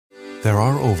There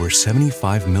are over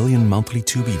 75 million monthly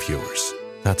Tubi viewers.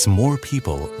 That's more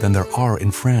people than there are in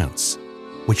France,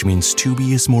 which means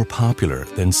Tubi is more popular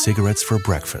than cigarettes for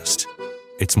breakfast.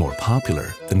 It's more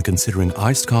popular than considering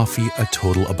iced coffee a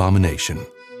total abomination.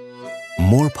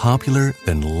 More popular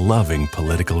than loving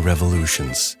political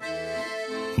revolutions.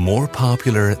 More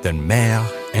popular than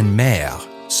mère and mère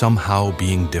somehow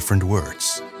being different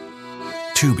words.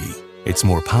 Tubi, it's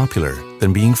more popular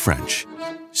than being French.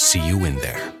 See you in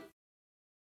there.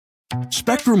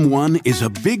 Spectrum One is a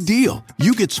big deal.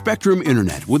 You get Spectrum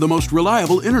Internet with the most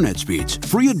reliable internet speeds,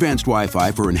 free advanced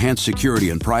Wi-Fi for enhanced security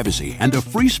and privacy, and a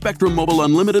free Spectrum Mobile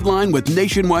Unlimited line with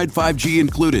nationwide 5G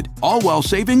included, all while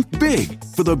saving big.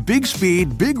 For the big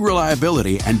speed, big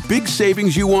reliability, and big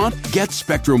savings you want, get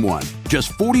Spectrum One.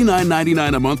 Just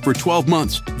 $49.99 a month for 12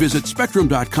 months. Visit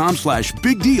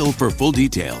spectrum.com/big deal for full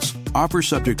details. Offer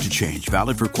subject to change.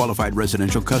 Valid for qualified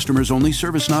residential customers only.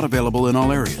 Service not available in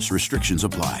all areas. Restrictions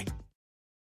apply.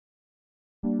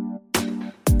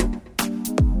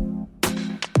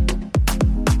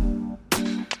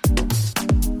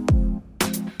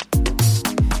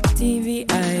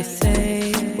 TV I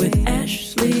Say with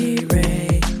Ashley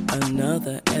Ray.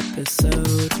 Another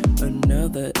episode.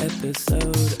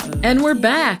 And we're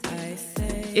back.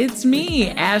 It's me,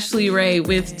 Ashley Ray,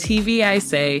 with TV I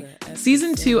Say,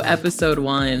 Season 2, Episode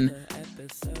 1.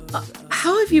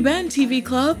 How have you been, TV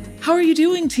Club? How are you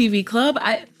doing, TV Club?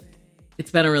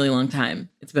 It's been a really long time.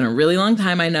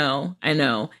 I know.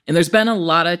 And there's been a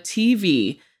lot of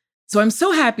TV. So I'm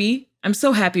so happy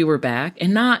we're back.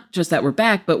 And not just that we're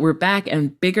back, but we're back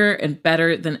and bigger and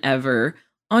better than ever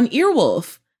on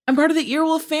Earwolf. I'm part of the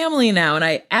Earwolf family now, and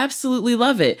I absolutely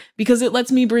love it because it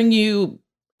lets me bring you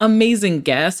amazing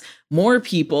guests, more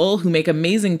people who make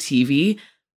amazing TV,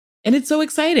 and it's so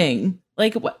exciting.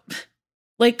 Like, what?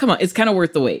 Like, come on, it's kind of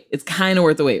worth the wait.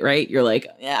 Right? You're like,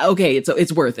 yeah, okay,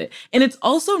 it's worth it. And it's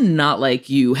also not like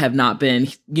you have not been,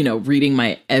 reading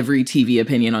my every TV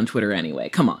opinion on Twitter anyway.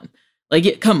 Come on.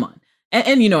 Come on.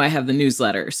 And I have the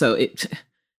newsletter, so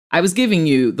I was giving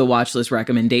you the watch list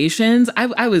recommendations.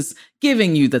 I was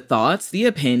giving you the thoughts, the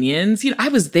opinions. I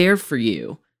was there for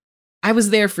you.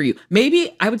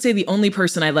 Maybe I would say the only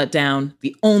person I let down,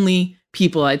 the only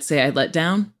people I'd say I let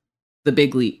down, The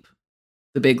Big Leap.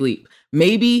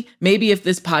 Maybe if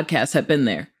this podcast had been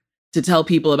there to tell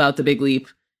people about The Big Leap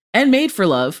and Made for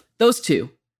Love, those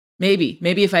two, maybe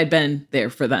if I'd been there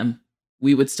for them,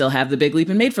 we would still have The Big Leap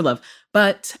and Made for Love.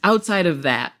 But outside of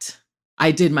that, I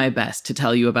did my best to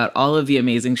tell you about all of the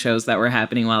amazing shows that were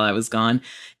happening while I was gone.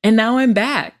 And now I'm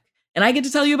back. And I get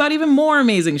to tell you about even more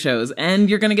amazing shows. And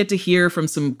you're going to get to hear from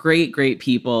some great, great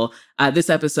people. This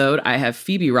episode, I have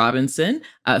Phoebe Robinson,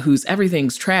 whose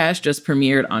Everything's Trash just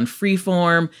premiered on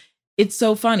Freeform. It's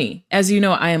so funny. As you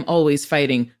know, I am always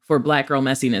fighting for Black girl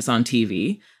messiness on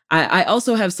TV. I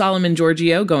also have Solomon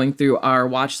Giorgio going through our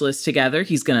watch list together.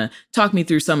 He's going to talk me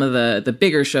through some of the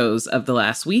bigger shows of the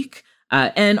last week.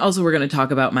 And also we're going to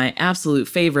talk about my absolute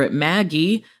favorite,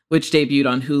 Maggie, which debuted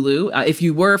on Hulu. If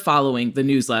you were following the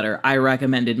newsletter, I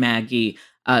recommended Maggie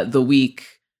the week,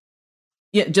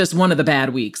 just one of the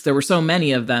bad weeks. There were so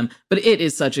many of them, but it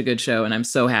is such a good show. And I'm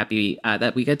so happy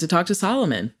that we get to talk to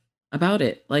Solomon about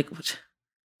it. Like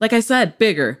I said,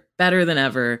 bigger, better than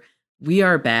ever. We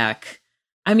are back.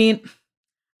 I mean,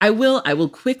 I will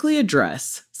quickly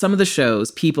address some of the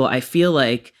shows people I feel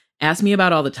like ask me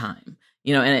about all the time.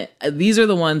 These are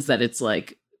the ones that it's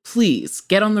like, please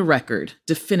get on the record,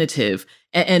 definitive.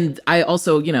 And I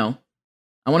also, I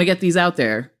want to get these out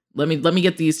there. Let me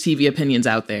get these TV opinions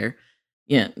out there.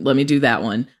 Yeah, let me do that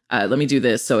one. Let me do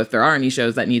this. So if there are any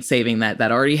shows that need saving that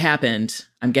already happened,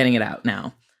 I'm getting it out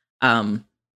now.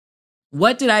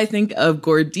 What did I think of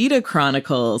Gordita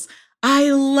Chronicles? I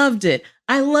loved it.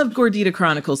 I loved Gordita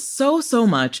Chronicles so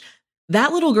much.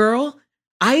 That little girl,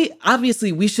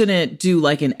 we shouldn't do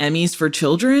like an Emmys for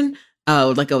children.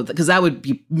 Because that would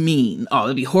be mean. Oh,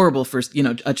 it'd be horrible for,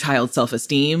 a child's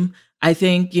self-esteem, I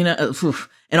think, and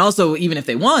also even if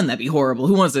they won, that'd be horrible.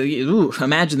 Who wants to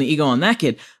imagine the ego on that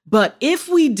kid? But if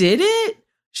we did it,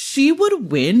 she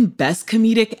would win Best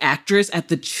Comedic Actress at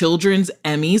the Children's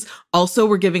Emmys. Also,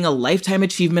 we're giving a Lifetime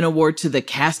Achievement Award to the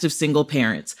cast of Single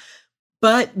Parents.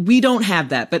 But we don't have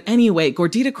that. But anyway,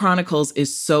 Gordita Chronicles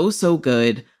is so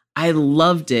good. I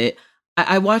loved it.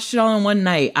 I watched it all in one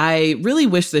night. I really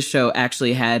wish this show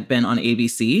actually had been on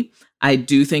ABC. I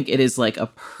do think it is like a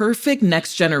perfect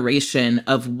next generation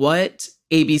of what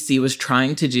ABC was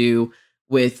trying to do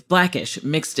with Blackish,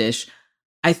 Mixedish.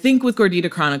 I think with Gordita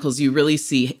Chronicles, you really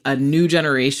see a new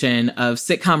generation of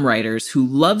sitcom writers who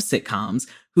love sitcoms,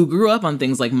 who grew up on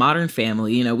things like Modern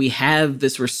Family. We have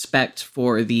this respect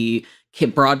for the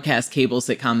broadcast cable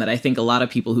sitcom that I think a lot of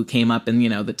people who came up in,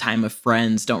 the time of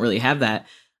Friends don't really have that.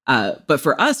 But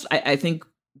for us, I think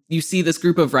you see this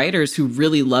group of writers who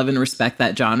really love and respect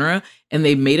that genre. And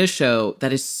they made a show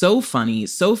that is so funny,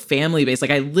 so family based.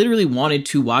 Like I literally wanted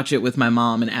to watch it with my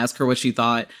mom and ask her what she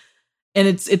thought. And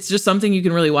it's just something you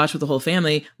can really watch with the whole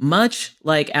family, much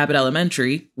like Abbott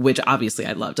Elementary, which obviously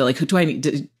I loved. Like, who do I need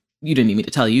to, you didn't need me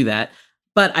to tell you that.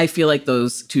 But I feel like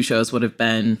those two shows would have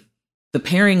been the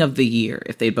pairing of the year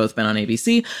if they'd both been on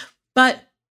ABC. But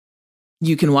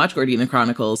you can watch Gordy and the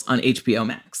Chronicles on HBO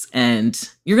Max and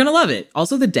you're going to love it.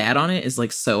 Also, the dad on it is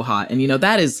like so hot. And,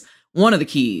 that is one of the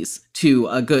keys to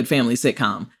a good family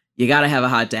sitcom. You got to have a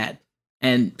hot dad.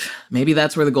 And maybe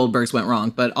that's where the Goldbergs went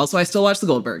wrong. But also, I still watch the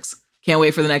Goldbergs. Can't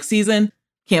wait for the next season.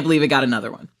 Can't believe it got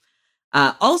another one.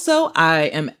 Also, I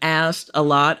am asked a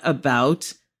lot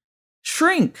about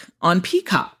Shrink on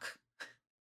Peacock.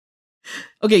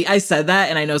 Okay, I said that,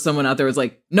 and I know someone out there was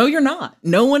like, "No, you're not.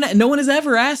 No one has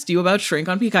ever asked you about Shrink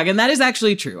on Peacock," and that is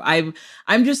actually true. I'm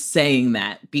just saying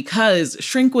that because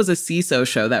Shrink was a CISO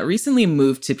show that recently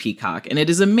moved to Peacock, and it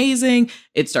is amazing.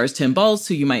 It stars Tim Baltz,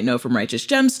 who you might know from Righteous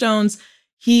Gemstones.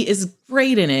 He is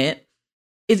great in it.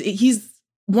 He's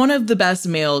one of the best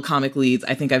male comic leads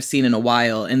I think I've seen in a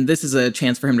while, and this is a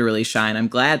chance for him to really shine. I'm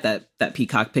glad that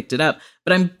Peacock picked it up,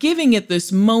 but I'm giving it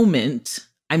this moment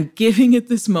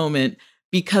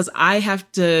because I have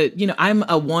to, I'm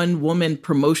a one-woman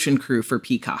promotion crew for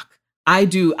Peacock.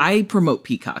 I promote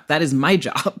Peacock. That is my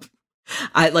job.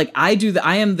 I'm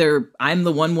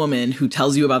the one woman who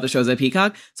tells you about the shows at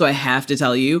Peacock. So I have to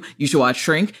tell you, you should watch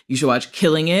Shrink. You should watch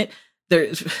Killing It.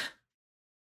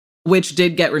 Which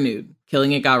did get renewed.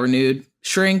 Killing It got renewed.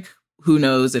 Shrink, who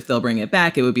knows if they'll bring it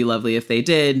back. It would be lovely if they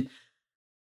did.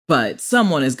 But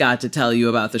someone has got to tell you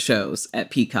about the shows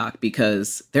at Peacock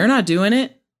because they're not doing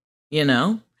it,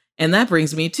 And that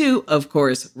brings me to, of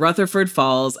course, Rutherford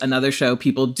Falls, another show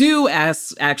people do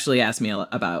actually ask me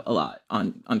about a lot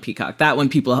on Peacock. That one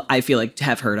people I feel like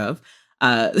have heard of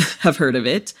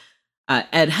it.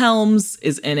 Ed Helms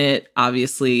is in it,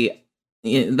 obviously.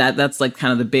 That's like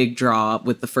kind of the big draw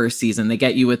with the first season. They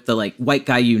get you with the like white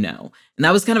guy, and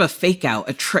that was kind of a fake out,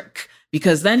 a trick,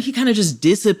 because then he kind of just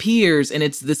disappears and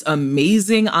it's this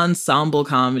amazing ensemble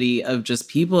comedy of just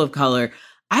people of color.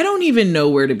 I don't even know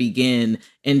where to begin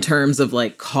in terms of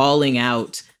like calling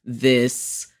out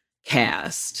this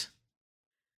cast.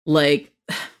 Like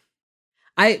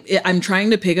I'm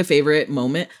trying to pick a favorite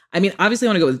moment. I mean, obviously I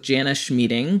want to go with Jana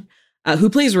Schmieding, who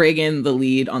plays Reagan, the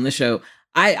lead on the show.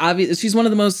 She's one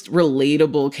of the most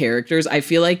relatable characters. I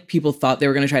feel like people thought they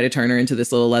were going to try to turn her into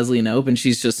this little Leslie Knope, and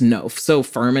she's just so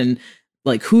firm in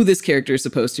like who this character is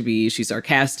supposed to be. She's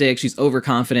sarcastic. She's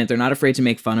overconfident. They're not afraid to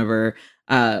make fun of her.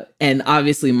 And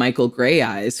obviously Michael Grey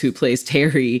Eyes, who plays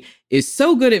Terry, is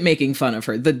so good at making fun of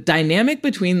her. The dynamic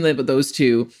between those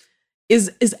two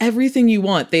is everything you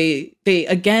want. They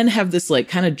again have this like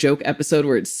kind of joke episode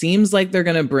where it seems like they're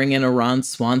going to bring in a Ron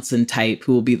Swanson type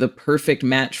who will be the perfect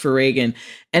match for Reagan.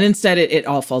 And instead it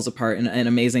all falls apart in an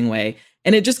amazing way.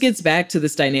 And it just gets back to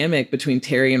this dynamic between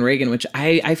Terry and Reagan, which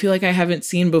I feel like I haven't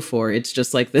seen before. It's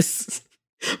just like this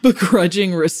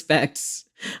begrudging respect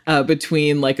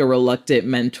between like a reluctant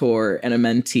mentor and a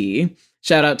mentee.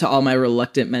 Shout out to all my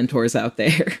reluctant mentors out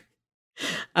there.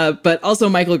 But also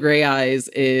Michael Grey Eyes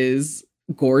is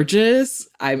gorgeous.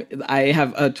 I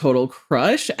have a total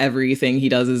crush. Everything he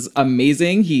does is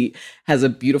amazing. He has a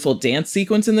beautiful dance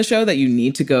sequence in the show that you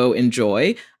need to go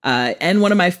enjoy. And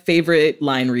one of my favorite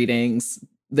line readings,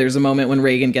 there's a moment when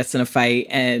Reagan gets in a fight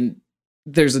and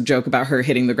there's a joke about her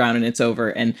hitting the ground and it's over.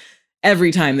 And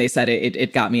every time they said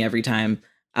it got me every time.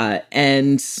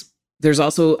 And there's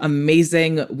also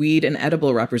amazing weed and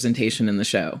edible representation in the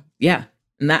show. Yeah.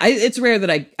 And it's rare that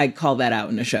I call that out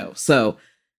in a show. So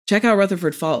check out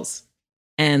Rutherford Falls.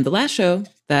 And the last show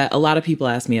that a lot of people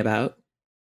ask me about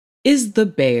is The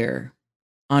Bear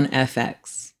on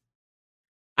FX.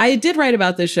 I did write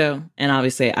about this show, and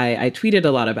obviously I tweeted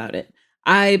a lot about it.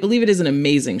 I believe it is an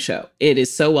amazing show. It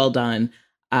is so well done.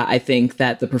 I think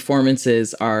that the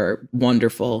performances are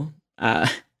wonderful.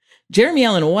 Jeremy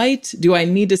Allen White, do I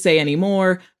need to say any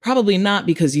more? Probably not,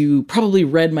 because you probably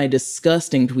read my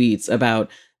disgusting tweets about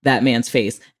that man's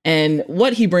face. And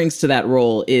what he brings to that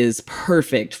role is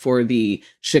perfect for the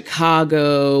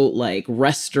Chicago, like,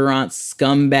 restaurant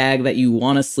scumbag that you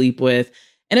want to sleep with.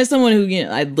 And as someone who,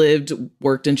 I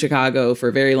worked in Chicago for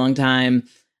a very long time,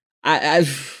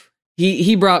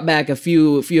 he brought back a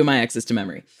few of my exes to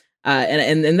memory.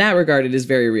 And in that regard, it is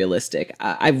very realistic.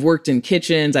 I've worked in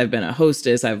kitchens. I've been a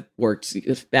hostess. I've worked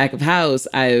back of house.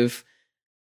 I've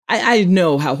I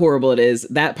know how horrible it is.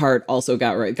 That part also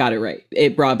got it right.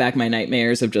 It brought back my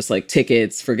nightmares of just like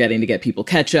tickets, forgetting to get people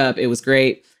catch up. It was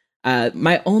great.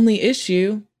 My only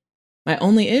issue,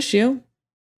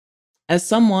 as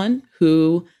someone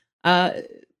who a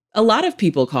lot of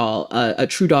people call a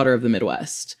true daughter of the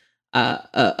Midwest,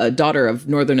 a daughter of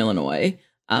Northern Illinois.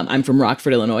 I'm from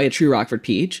Rockford, Illinois, a true Rockford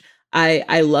peach.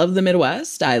 I love the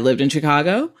Midwest. I lived in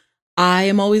Chicago. I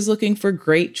am always looking for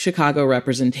great Chicago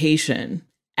representation,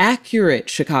 accurate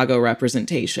Chicago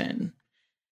representation.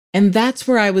 And that's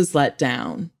where I was let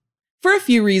down for a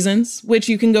few reasons, which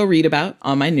you can go read about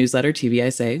on my newsletter, TV I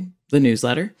Say, the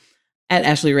newsletter, at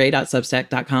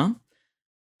ashleyray.substack.com.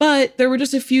 But there were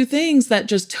just a few things that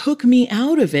just took me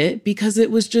out of it because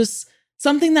it was just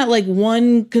something that like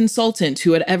one consultant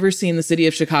who had ever seen the city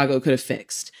of Chicago could have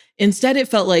fixed. Instead, it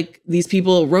felt like these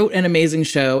people wrote an amazing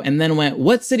show and then went,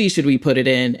 what city should we put it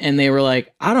in? And they were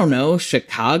like, I don't know,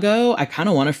 Chicago? I kind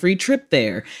of want a free trip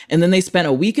there. And then they spent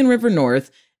a week in River North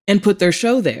and put their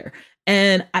show there.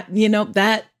 And,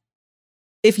 that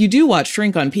if you do watch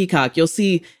Shrink on Peacock, you'll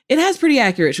see it has pretty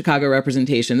accurate Chicago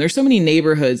representation. There's so many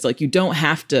neighborhoods, like you don't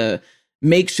have to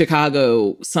make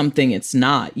Chicago something it's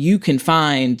not. You can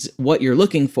find what you're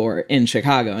looking for in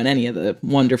Chicago in any of the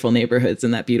wonderful neighborhoods in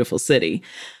that beautiful city.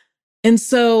 And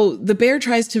so The Bear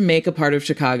tries to make a part of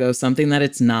Chicago something that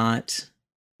it's not,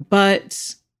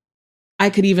 but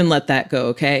I could even let that go,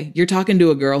 okay? You're talking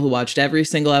to a girl who watched every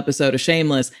single episode of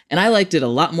Shameless, and I liked it a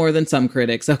lot more than some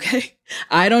critics, okay?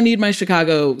 I don't need my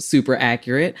Chicago super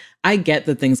accurate. I get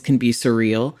that things can be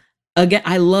surreal. Again,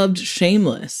 I loved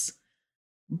Shameless.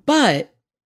 But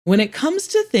when it comes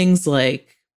to things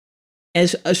like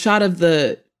a shot of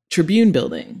the Tribune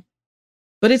building,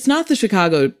 but it's not the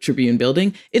Chicago Tribune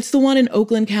building, it's the one in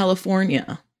Oakland,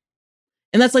 California.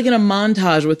 And that's like in a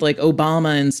montage with like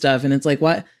Obama and stuff. And it's like,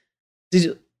 what?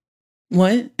 Did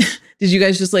you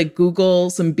guys just like Google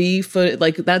some B footage?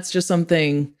 Like that's just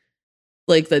something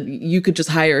like that you could just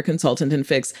hire a consultant and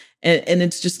fix. And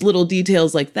it's just little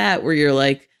details like that where you're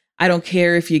like, I don't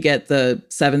care if you get the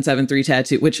 773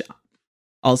 tattoo, which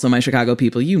also my Chicago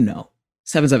people,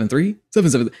 773?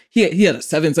 He had a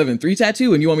 773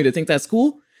 tattoo and you want me to think that's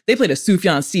cool? They played a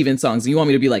Sufjan Stevens songs and you want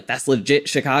me to be like, that's legit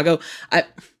Chicago? I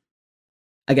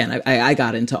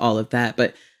got into all of that,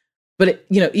 but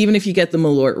even if you get the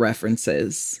Malort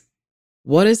references,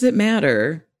 what does it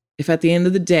matter if at the end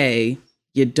of the day,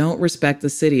 you don't respect the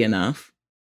city enough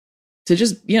to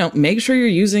just, make sure you're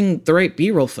using the right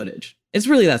B-roll footage? It's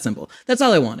really that simple. That's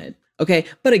all I wanted. Okay.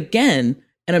 But again,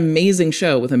 an amazing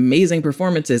show with amazing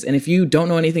performances. And if you don't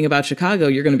know anything about Chicago,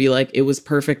 you're going to be like, it was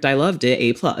perfect. I loved it.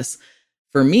 A+.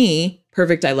 For me,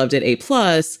 perfect. I loved it. A+.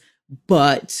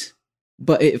 But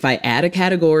if I add a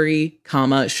category,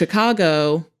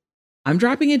 Chicago, I'm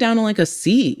dropping it down to like a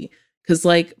C. Cause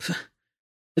like,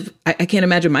 I can't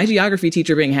imagine my geography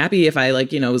teacher being happy if I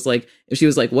was like, if she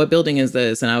was like, what building is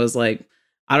this? And I was like,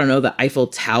 I don't know, the Eiffel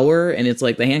Tower. And it's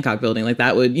like the Hancock building. Like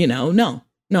that would, no,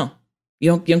 you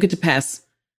don't get to pass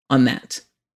on that.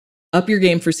 Up your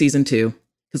game for season 2,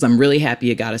 because I'm really happy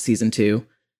you got a season 2.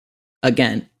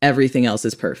 Again, everything else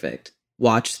is perfect.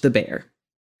 Watch The Bear.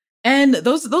 And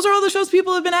those are all the shows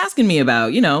people have been asking me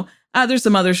about. There's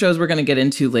some other shows we're going to get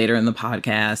into later in the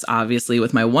podcast, obviously,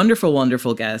 with my wonderful,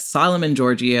 wonderful guests, Solomon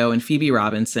Giorgio and Phoebe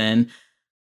Robinson.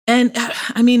 And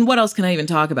I mean, what else can I even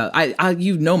talk about?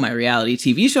 My reality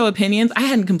TV show opinions. I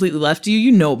hadn't completely left you.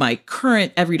 You know my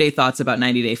current everyday thoughts about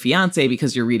 90 Day Fiancé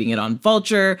because you're reading it on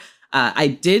Vulture. I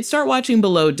did start watching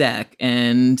Below Deck,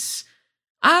 and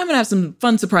I'm going to have some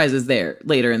fun surprises there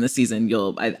later in the season.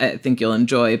 I think you'll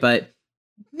enjoy, but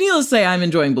needless to say, I'm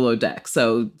enjoying Below Deck.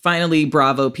 So finally,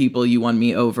 Bravo people, you won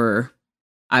me over.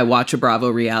 I watch a Bravo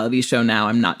reality show now.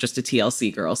 I'm not just a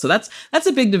TLC girl. So that's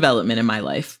a big development in my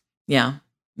life. Yeah.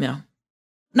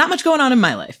 Not much going on in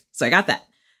my life. So I got that.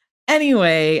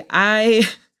 Anyway, that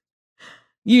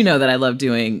I love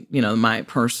doing, my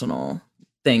personal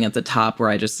thing at the top where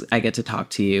I get to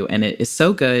talk to you. And it is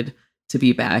so good to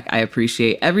be back. I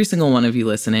appreciate every single one of you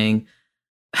listening.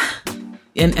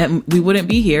 And we wouldn't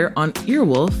be here on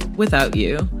Earwolf without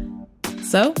you.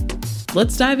 So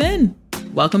let's dive in.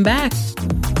 Welcome back.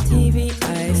 TV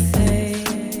I Say.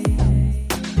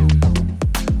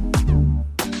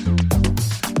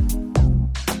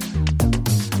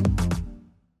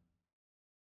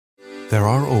 There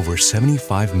are over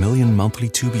 75 million monthly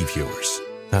Tubi viewers.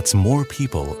 That's more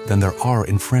people than there are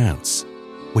in France,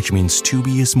 which means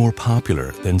Tubi is more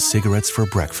popular than cigarettes for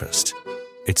breakfast.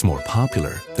 It's more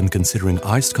popular than considering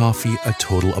iced coffee a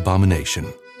total abomination.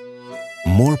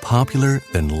 More popular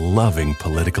than loving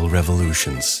political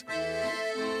revolutions.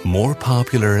 More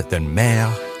popular than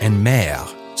Mère and Mère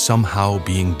somehow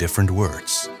being different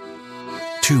words.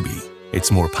 Tubi,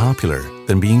 it's more popular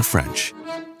than being French.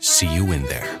 See you in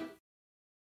there.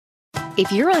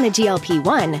 If you're on a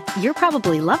GLP-1, you're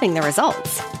probably loving the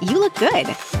results. You look good.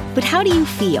 But how do you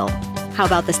feel? How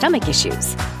about the stomach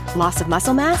issues? Loss of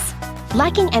muscle mass?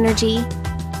 Lacking energy?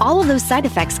 All of those side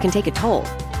effects can take a toll.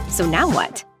 So now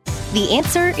what? The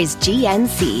answer is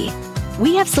GNC.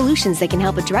 We have solutions that can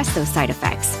help address those side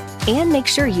effects and make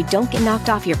sure you don't get knocked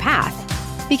off your path.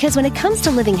 Because when it comes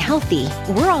to living healthy,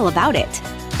 we're all about it.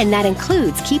 And that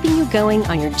includes keeping you going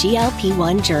on your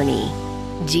GLP-1 journey.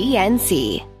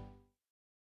 GNC.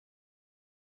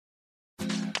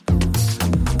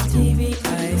 TV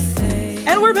I say.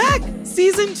 And we're back!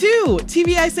 Season 2,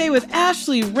 TV I Say with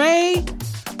Ashley Ray.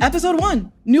 Episode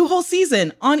 1, new whole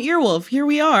season on Earwolf. Here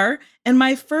we are. And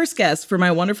my first guest for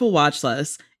my wonderful watch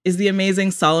list is the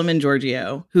amazing Solomon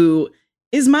Georgio, who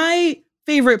is my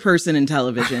favorite person in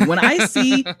television. When I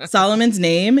see Solomon's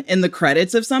name in the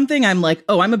credits of something, I'm like,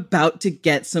 oh, I'm about to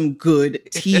get some good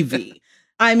TV.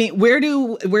 I mean, where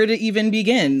to even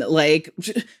begin? Like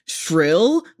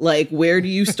Shrill? Like, where do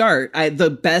you start? The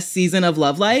best season of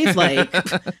Love Life? Like,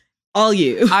 all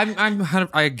you.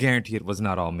 I guarantee it was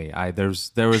not all me. There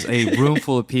was a room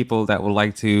full of people that would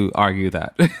like to argue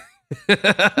that.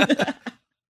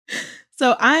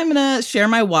 So I'm gonna share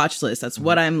my watch list. That's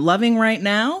what I'm loving right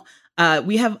now.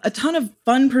 We have a ton of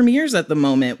fun premieres at the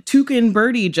moment. Tuca and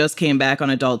Birdie just came back on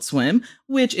Adult Swim,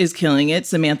 which is killing it.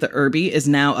 Samantha Irby is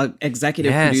now an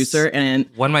executive producer and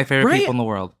one of my favorite people in the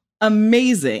world.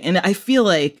 Amazing. And I feel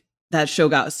like that show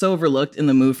got so overlooked in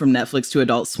the move from Netflix to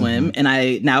Adult Swim.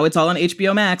 And now it's all on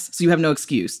HBO Max, so you have no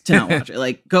excuse to not watch it.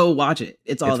 Like, go watch it.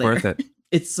 It's all there. It's worth it.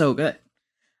 It's so good.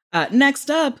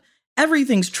 Next up,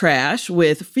 Everything's Trash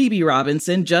with Phoebe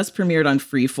Robinson just premiered on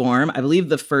Freeform. I believe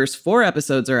the first 4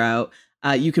 episodes are out.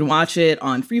 You can watch it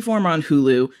on Freeform or on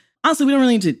Hulu. Honestly, we don't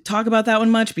really need to talk about that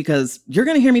one much because you're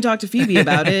going to hear me talk to Phoebe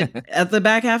about it at the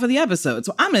back half of the episode.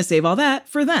 So I'm going to save all that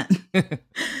for then.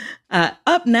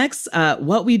 Up next,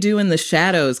 What We Do in the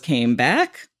Shadows came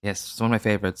back. Yes, it's one of my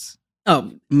favorites.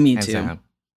 Oh, me Hands too. down.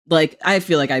 Like, I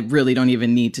feel like I really don't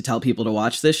even need to tell people to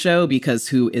watch this show because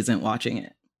who isn't watching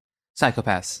it?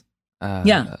 Psychopaths.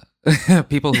 Yeah.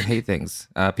 People who hate things.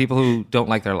 People who don't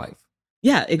like their life.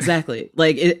 Yeah, exactly.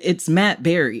 Like, it's Matt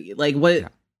Berry. Like, what? Yeah.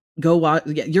 Go watch.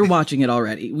 Yeah, you're watching it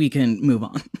already. We can move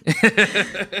on.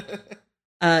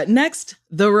 Next,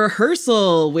 The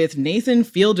Rehearsal with Nathan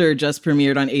Fielder just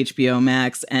premiered on HBO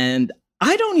Max. And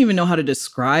I don't even know how to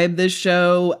describe this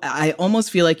show. I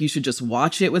almost feel like you should just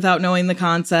watch it without knowing the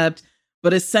concept.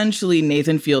 But essentially,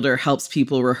 Nathan Fielder helps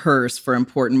people rehearse for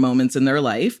important moments in their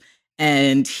life.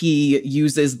 And he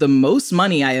uses the most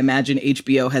money I imagine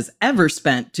HBO has ever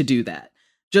spent to do that.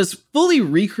 Just fully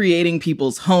recreating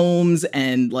people's homes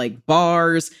and like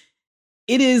bars.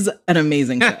 It is an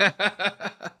amazing show.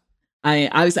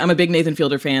 I'm a big Nathan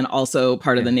Fielder fan, also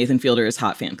part of the Nathan Fielder is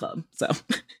Hot fan club. So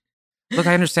look,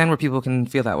 I understand where people can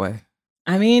feel that way.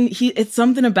 I mean, it's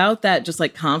something about that just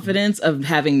like confidence of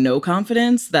having no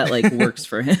confidence that like works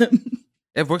for him.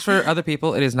 It works for other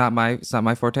people. It's not my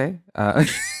forte.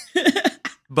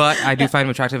 But I do find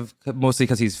him attractive mostly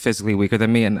because he's physically weaker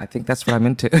than me, and I think that's what I'm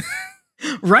into.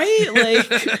 Right?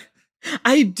 Like,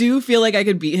 I do feel like I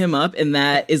could beat him up, and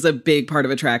that is a big part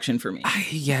of attraction for me.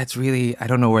 It's really, I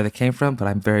don't know where they came from, but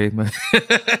I'm very,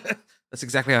 that's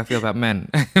exactly how I feel about men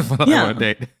when I want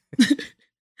to date.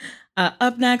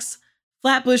 Up next,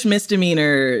 Flatbush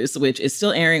Misdemeanors, which is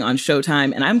still airing on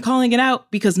Showtime, and I'm calling it out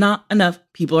because not enough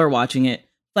people are watching it.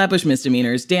 Flatbush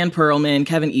Misdemeanors, Dan Perlman,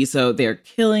 Kevin Iso, they're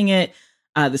killing it.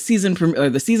 The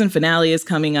season finale is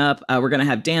coming up. We're going to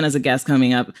have Dan as a guest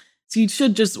coming up. So you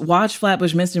should just watch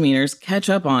Flatbush Misdemeanors, catch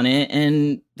up on it,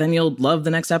 and then you'll love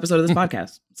the next episode of this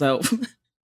podcast. So,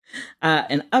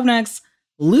 and up next,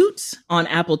 Loot on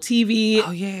Apple TV.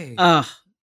 Oh, yay.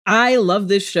 I love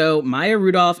this show. Maya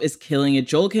Rudolph is killing it.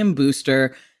 Joel Kim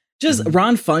Booster. Just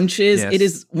Ron Funches. Yes. It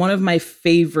is one of my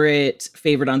favorite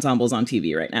ensembles on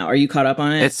TV right now. Are you caught up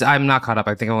on it? I'm not caught up.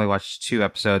 I think I only watched 2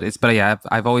 episodes.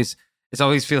 It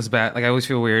always feels bad. Like I always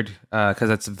feel weird because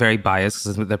it's very biased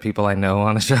because they're people I know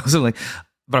on the show. So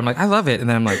but I'm like, I love it. And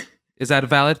then I'm like, is that a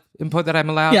valid input that I'm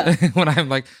allowed? Yeah. When I'm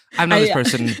like, I've known this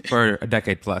person for a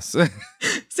decade plus.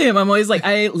 Same. I'm always like,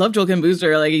 I love Joel Kim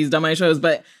Booster. Like he's done my shows,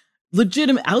 but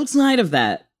legitimate outside of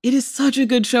that, it is such a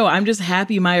good show. I'm just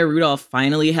happy Maya Rudolph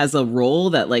finally has a role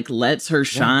that like lets her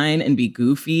shine and be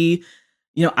goofy.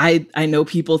 You know, I know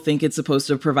people think it's supposed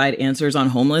to provide answers on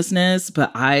homelessness,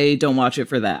 but I don't watch it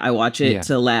for that. I watch it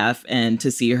to laugh and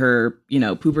to see her,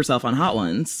 poop herself on Hot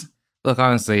Ones. Look,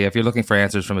 honestly, if you're looking for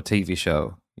answers from a TV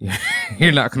show,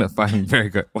 you're not going to find very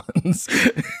good ones.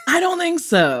 I don't think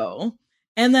so.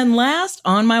 And then last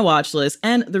on my watch list,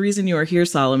 and the reason you are here,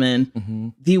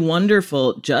 Solomon, the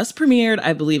wonderful, just premiered,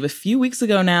 I believe, a few weeks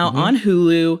ago now on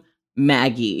Hulu,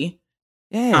 Maggie.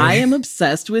 Yay. I am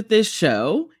obsessed with this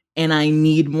show, and I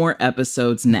need more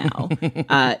episodes now.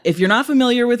 If you're not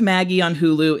familiar with Maggie on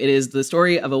Hulu, it is the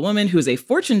story of a woman who is a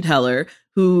fortune teller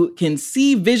who can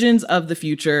see visions of the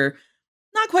future,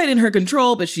 not quite in her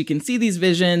control, but she can see these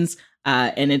visions.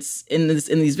 And it's in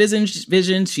these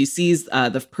visions, she sees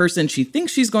the person she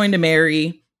thinks she's going to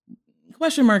marry.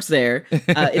 Question marks there.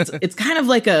 It's kind of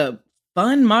like a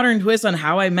fun modern twist on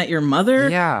How I Met Your Mother.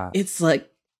 Yeah, it's like,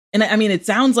 and I mean, it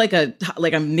sounds like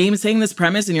I'm saying this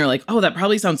premise, and you're like, oh, that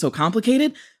probably sounds so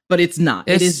complicated, but it's not.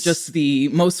 It is just the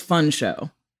most fun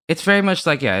show. It's very much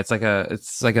like, it's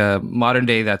like a modern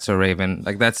day That's So Raven.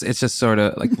 Like it's just sort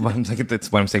of like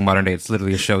that's what I'm saying. Modern day. It's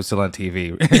literally a show still on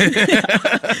TV.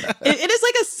 It is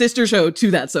like a sister show to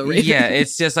That's So Raven. Yeah,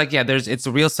 it's just like it's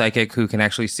a real psychic who can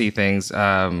actually see things.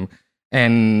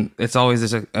 And it's always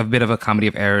there's a bit of a comedy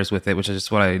of errors with it, which is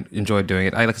just what I enjoyed doing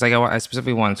it. I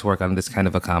specifically wanted to work on this kind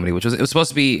of a comedy, it was supposed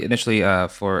to be initially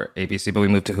for ABC, but we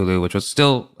moved to Hulu, which was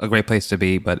still a great place to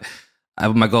be. But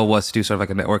my goal was to do sort of like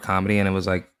a network comedy, and it was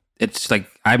like it's like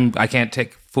I can't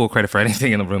take full credit for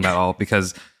anything in the room at all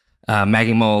because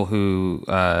Maggie Mole, who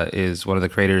is one of the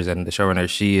creators and the showrunner,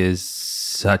 she is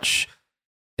such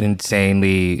an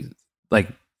insanely like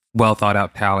well thought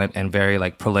out talent and very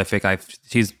like prolific.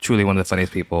 She's truly one of the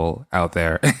funniest people out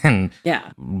there, and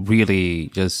really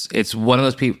just it's one of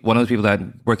those people that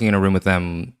working in a room with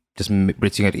them just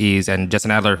breathing at ease. And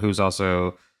Justin Adler, who's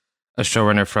also a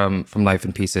showrunner from Life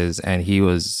in Pieces, and he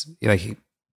was like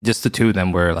just the two of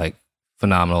them were like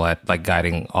phenomenal at like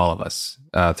guiding all of us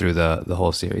through the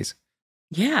whole series.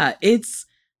 Yeah, it's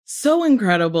so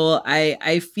incredible.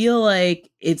 I feel like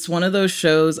it's one of those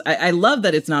shows. I love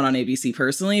that it's not on ABC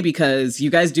personally, because you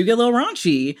guys do get a little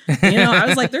raunchy. You know, I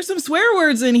was like, there's some swear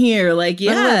words in here. Like,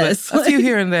 yes. A few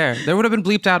here and there. There would have been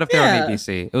bleeped out if they're on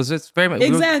ABC. It was just very much.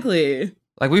 Exactly.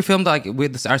 We filmed like our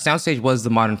soundstage was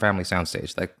the Modern Family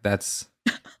soundstage. Like that's,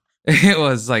 it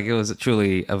was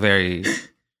truly a very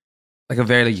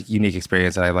unique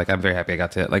experience. And I'm very happy I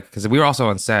got to because we were also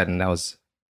on set, and that was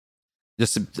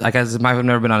just like, I've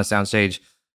never been on a soundstage.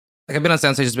 Like I've been on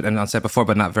soundstages and on set before,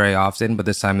 but not very often. But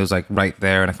this time it was like right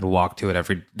there, and I could walk to it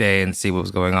every day and see what was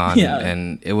going on. Yeah.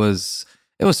 And it was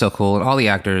so cool. And all the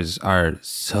actors are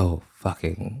so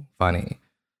fucking funny.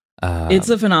 It's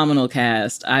a phenomenal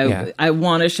cast. I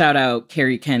want to shout out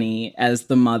Carrie Kenny as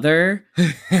the mother.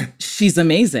 She's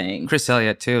amazing. Chris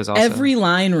Elliott too is also every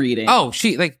line reading. Oh,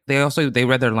 they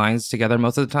read their lines together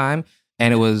most of the time,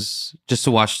 and it was just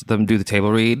to watch them do the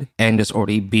table read and just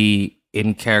already be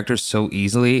in character so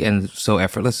easily and so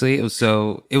effortlessly. It was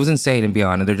insane and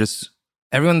beyond. And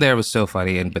everyone there was so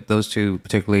funny, but those two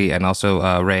particularly, and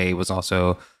also Ray was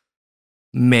also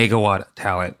megawatt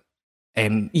talent.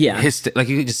 And you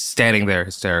just standing there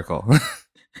hysterical.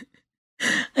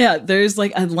 Yeah, there's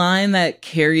like a line that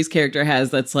Carrie's character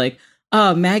has that's like,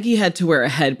 oh, Maggie had to wear a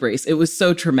head brace. It was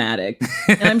so traumatic.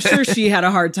 And I'm sure she had a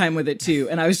hard time with it too.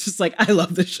 And I was just like, I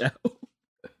love the show.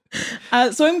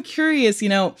 So I'm curious,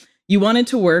 you wanted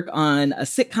to work on a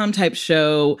sitcom type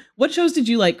show. What shows did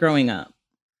you like growing up?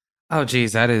 Oh,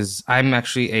 geez, I'm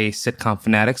actually a sitcom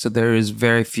fanatic. So there is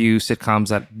very few sitcoms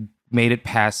that made it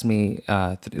past me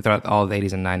throughout all the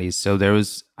 80s and 90s. So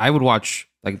I would watch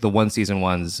like the one season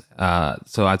ones.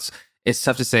 So it's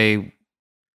tough to say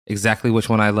exactly which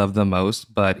one I love the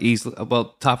most, but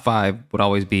top 5 would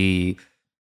always be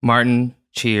Martin,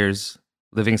 Cheers,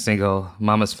 Living Single,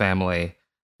 Mama's Family,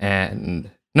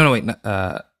 and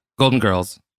Golden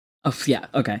Girls. Oh yeah,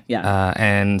 okay, yeah.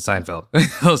 And Seinfeld.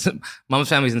 Mama's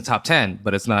Family's in the top 10,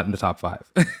 but it's not in the top 5.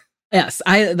 Yes,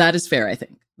 that is fair, I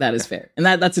think. That is fair. And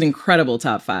that's an incredible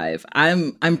top 5.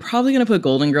 I'm probably going to put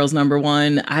Golden Girls number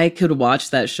 1. I could watch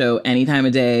that show any time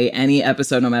of day, any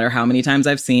episode, no matter how many times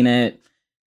I've seen it.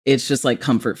 It's just like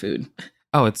comfort food.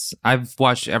 Oh, I've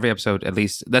watched every episode at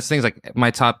least. That's things like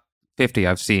my top 50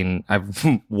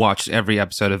 I've watched every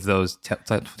episode of those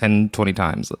 10, 20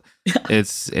 times.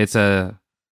 But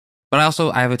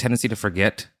I have a tendency to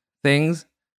forget things.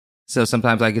 So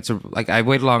sometimes I get to I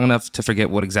wait long enough to forget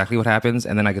what happens,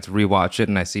 and then I get to rewatch it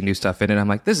and I see new stuff in it. I'm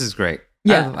like, this is great.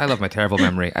 Yeah, I love my terrible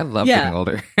memory. I love getting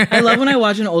older. I love when I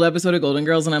watch an old episode of Golden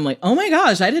Girls and I'm like, oh my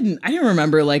gosh, I didn't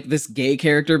remember like this gay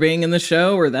character being in the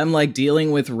show or them like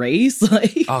dealing with race.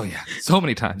 Like, oh yeah, so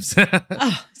many times.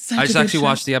 I just actually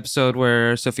watched the episode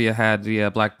where Sophia had the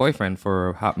black boyfriend for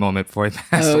a hot moment before he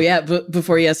passed. Oh yeah,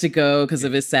 before he has to go because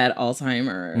of his sad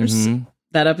Alzheimer's. Mm-hmm.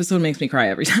 That episode makes me cry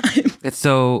every time.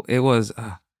 It was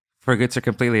Forgets Her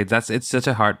Completely. It's such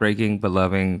a heartbreaking but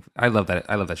loving. I love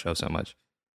that show so much.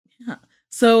 Yeah.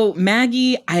 So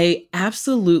Maggie, I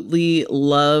absolutely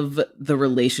love the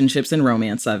relationships and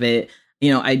romance of it.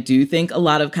 You know, I do think a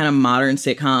lot of kind of modern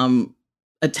sitcom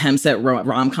attempts at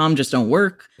rom-com just don't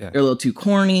work. Yeah. They're a little too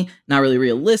corny, not really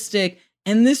realistic.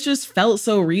 And this just felt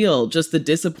so real, just the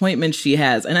disappointment she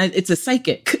has. And it's a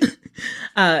psychic.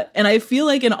 And I feel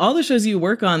like in all the shows you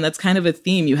work on, that's kind of a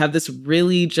theme. You have this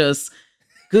really just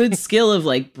good skill of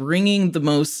like bringing the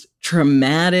most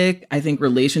traumatic, I think,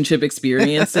 relationship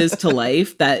experiences to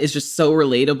life that is just so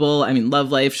relatable. I mean,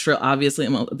 Love Life, obviously,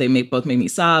 both make me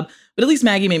sob, but at least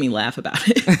Maggie made me laugh about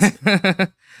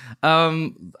it.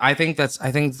 I think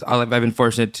I've been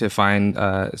fortunate to find,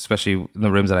 especially in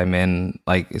the rooms that I'm in,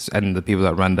 like, and the people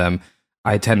that run them,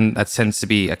 that tends to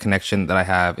be a connection that I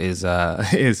have is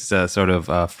sort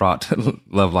of fraught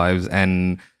love lives,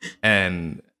 and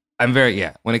I'm very,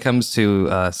 when it comes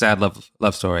to sad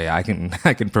love story, I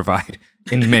can provide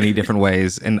in many different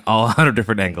ways, in all 100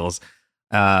 different angles.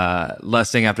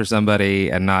 Lusting after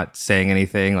somebody and not saying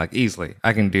anything, like, easily.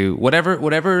 I can do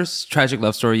whatever tragic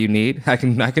love story you need. I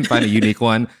can find a unique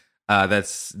one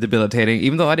that's debilitating,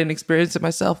 even though I didn't experience it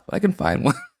myself. I can find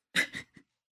one.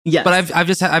 Yes. But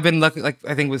I've been lucky, like,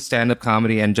 I think with stand-up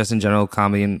comedy and just in general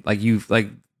comedy, and like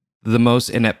the most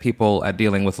inept people at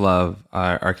dealing with love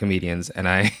are comedians, and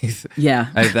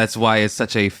that's why it's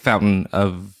such a fountain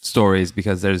of stories,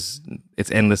 because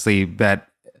it's endlessly bad,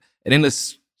 an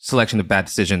endless selection of bad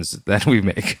decisions that we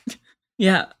make.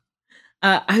 Yeah.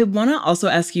 I want to also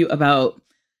ask you about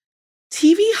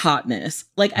TV hotness.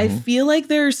 Like, I feel like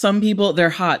there are some people, they're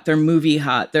hot, they're movie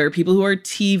hot. There are people who are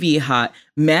TV hot.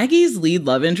 Maggie's lead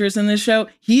love interest in this show,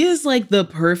 he is like the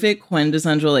perfect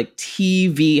quintessential like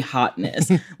TV hotness.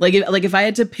 if I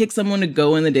had to pick someone to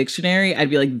go in the dictionary, I'd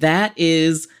be like, that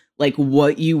is like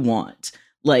what you want.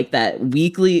 Like that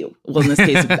weekly, well, in this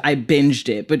case, I binged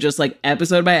it, but just like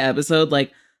episode by episode,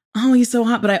 like, oh, he's so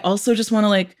hot, but I also just want to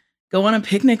like go on a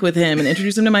picnic with him and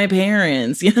introduce him to my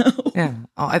parents, you know? Yeah.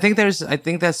 I think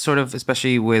that's sort of,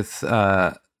 especially with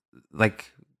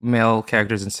like male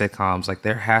characters in sitcoms, like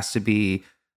there has to be,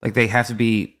 like they have to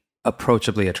be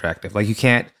approachably attractive. Like you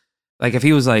can't, like if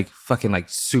he was like fucking like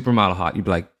supermodel hot, you'd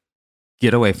be like,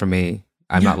 get away from me.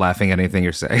 I'm not laughing at anything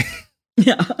you're saying.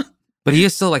 Yeah. But he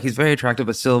is still like, he's very attractive,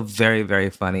 but still very,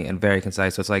 very funny and very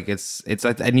concise. So it's like, it's,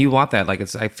 and you want that. Like,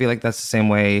 I feel like that's the same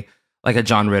way, like a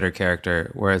John Ritter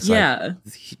character, where it's like,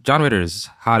 John Ritter is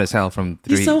hot as hell from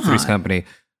Three's Company,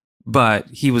 but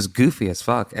he was goofy as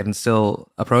fuck and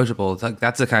still approachable. It's like,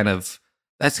 that's the kind of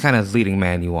leading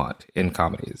man you want in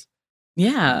comedies.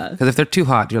 Yeah. Because if they're too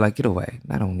hot, you're like, get away.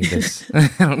 I don't need this.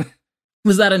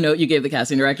 Was that a note you gave the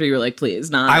casting director? You were like, please,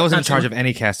 not. I wasn't in charge of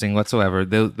any casting whatsoever.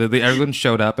 Everyone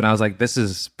showed up and I was like, this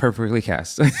is perfectly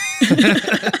cast.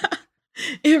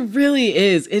 It really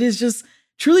is. It is just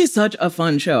truly such a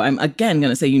fun show. I'm again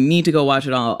going to say you need to go watch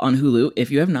it all on Hulu.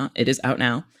 If you have not, it is out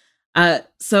now.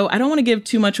 So I don't want to give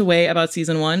too much away about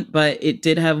season 1, but it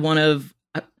did have one of,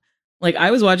 like,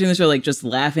 I was watching the show, like, just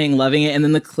laughing, loving it. And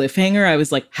then the cliffhanger, I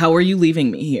was like, how are you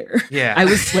leaving me here? Yeah. I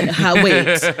was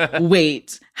like,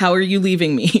 wait, how are you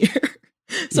leaving me here?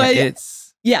 So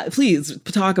please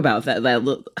talk about that.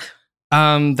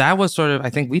 That was sort of,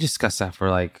 I think we discussed that for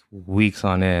like weeks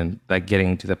on end, like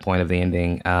getting to the point of the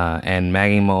ending. And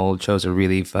Maggie Mole chose a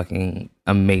really fucking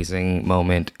amazing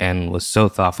moment and was so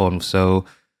thoughtful and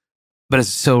but it's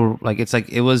so like,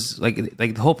 it was like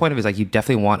the whole point of it is like, you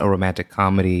definitely want a romantic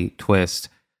comedy twist,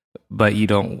 but you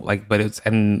don't like,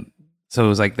 and so it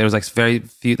was like, there was like very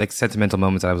few like sentimental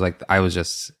moments that I was like,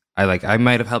 I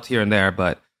might have helped here and there,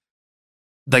 but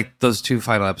like those 2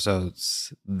 final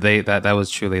episodes, that was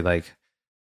truly like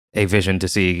a vision to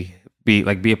be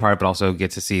a part, but also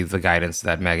get to see the guidance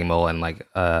that Maggie Mole and like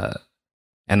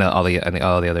all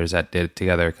the others that did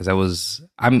together. Because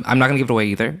I'm not gonna give it away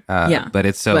either. But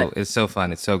it's so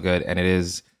fun, it's so good, and it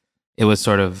is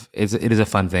a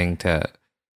fun thing to,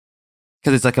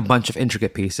 because it's like a bunch of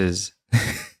intricate pieces.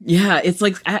 Yeah, it's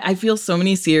like I feel so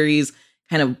many series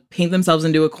kind of paint themselves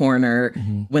into a corner.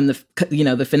 When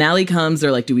the finale comes,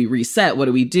 they're like, do we reset? What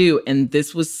do we do? And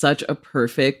this was such a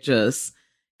perfect just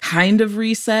kind of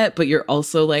reset, but you're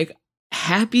also like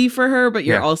happy for her, but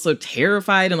you're also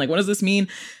terrified and like, what does this mean?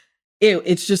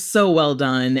 It's just so well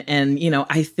done. And,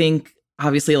 I think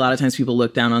obviously a lot of times people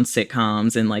look down on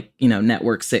sitcoms and like,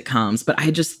 network sitcoms, but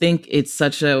I just think it's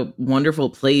such a wonderful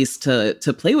place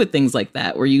to play with things like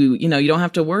that, where you don't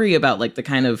have to worry about like the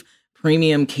kind of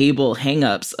premium cable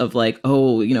hangups of like,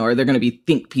 oh, are there going to be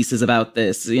think pieces about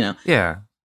this? Yeah.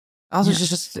 Also, it's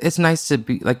just it's nice to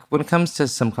be like when it comes to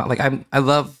some like I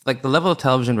love like the level of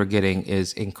television we're getting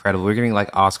is incredible. We're getting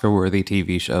like Oscar worthy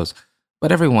TV shows,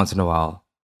 but every once in a while,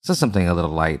 just something a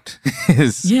little light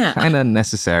is kind of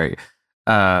necessary.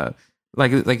 And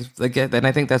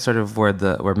I think that's sort of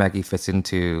where Maggie fits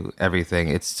into everything.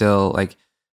 It's still like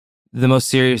the most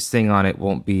serious thing on it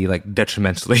won't be like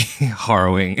detrimentally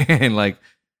harrowing and like.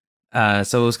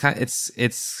 So it was kind of,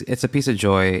 it's a piece of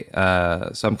joy.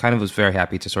 So I'm kind of was very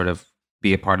happy to sort of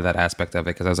be a part of that aspect of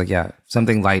it because I was like, yeah,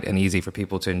 something light and easy for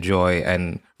people to enjoy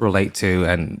and relate to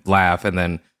and laugh,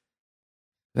 and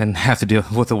then have to deal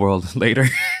with the world later.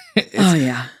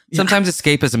 Sometimes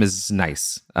escapism is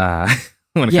nice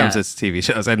when it comes to TV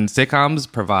shows, and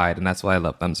sitcoms provide, and that's why I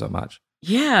love them so much.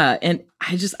 Yeah, and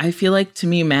I feel like to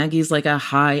me Maggie's like a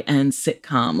high-end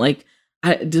sitcom. Like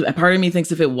part of me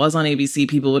thinks if it was on ABC,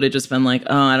 people would have just been like,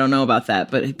 oh, I don't know about that.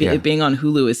 But it being on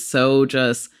Hulu is so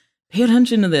just pay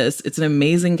attention to this. It's an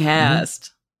amazing cast.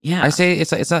 Mm-hmm. Yeah. I say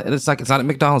it's not a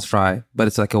McDonald's fry, but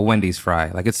it's like a Wendy's fry.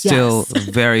 Like it's still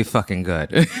very fucking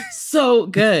good. So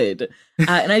good.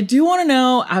 And I do want to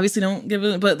know, obviously don't give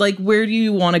it, but like, where do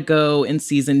you want to go in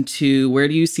season 2? Where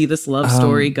do you see this love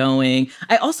story going?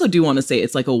 I also do want to say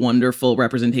it's like a wonderful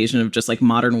representation of just like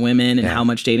modern women and how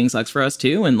much dating sucks for us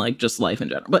too. And like just life in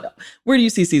general. But where do you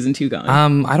see season 2 going?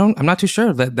 I'm not too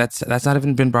sure. That's not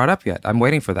even been brought up yet. I'm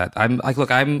waiting for that. I'm like,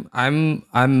 look, I'm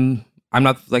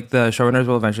not like the showrunners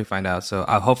will eventually find out. So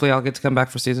hopefully I'll get to come back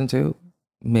for season 2.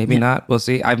 Maybe not. We'll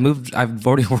see. I've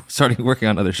already started working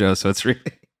on other shows. So it's really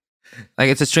like,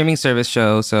 it's a streaming service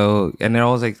show. So, and they're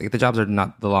always like the jobs are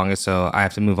not the longest. So I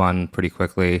have to move on pretty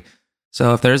quickly.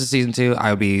 So if there is a season 2,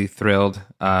 I'll be thrilled.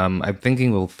 I'm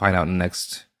thinking we'll find out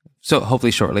so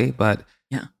hopefully shortly, but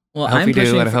yeah. Well, I hope we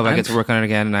do. And I hope I get to work on it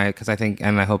again.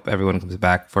 And I hope everyone comes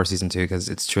back for season 2 because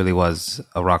it truly was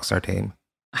a rock star team.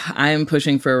 I'm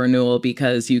pushing for a renewal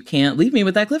because you can't leave me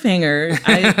with that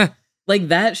cliffhanger. Like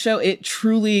that show, it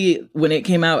truly, when it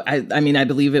came out, I mean, I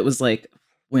believe it was like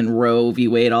when Roe v.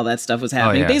 Wade, all that stuff was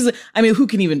happening. Basically, I mean, who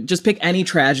can even just pick any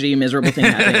tragedy, miserable thing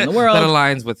happening in the world? That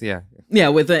aligns with,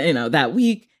 with that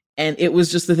week. And it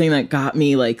was just the thing that got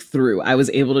me like through. I was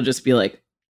able to just be like,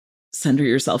 center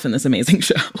yourself in this amazing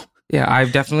show. Yeah,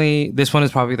 this one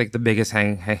is probably like the biggest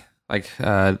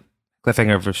cliffhanger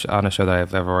on a show that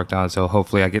I've ever worked on. So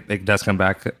hopefully it does come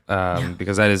back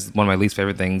because that is one of my least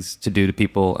favorite things to do to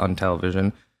people on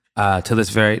television. To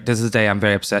this day, I'm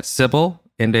very upset. Sybil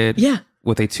ended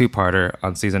with a 2-parter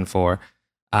on season 4.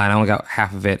 And I only got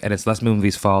half of it, and it's Les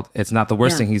Moonves' fault. It's not the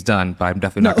worst thing he's done, but I'm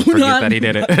definitely not going to forget that he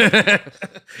did it.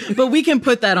 But we can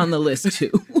put that on the list too.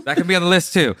 That can be on the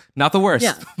list too. Not the worst.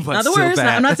 Yeah, but not the worst.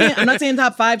 Bad. I'm not saying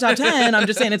top 5, top 10. I'm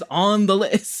just saying it's on the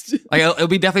list. Like it'll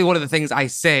be definitely one of the things I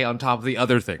say on top of the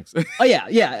other things. Oh yeah,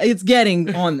 it's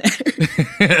getting on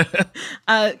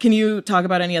there. Can you talk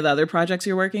about any of the other projects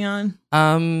you're working on?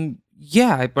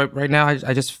 Yeah, but right now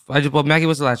well, Maggie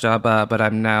was the last job, but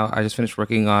I just finished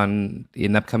working on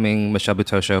an upcoming Michelle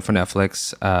Buteau show for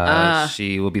Netflix.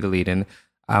 She will be the lead in,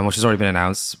 which has already been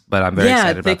announced, but I'm very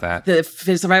excited about that. The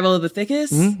Survival of the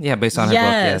Thickest? Mm-hmm. Yeah, based on her book,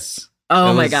 yes.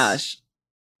 Oh my gosh.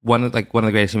 One of the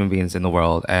greatest human beings in the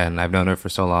world, and I've known her for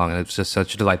so long, and it's just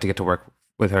such a delight to get to work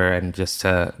with her and just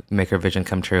to make her vision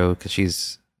come true because she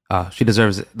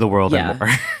deserves the world and more.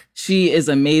 She is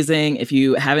amazing. If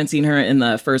you haven't seen her in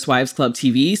the First Wives Club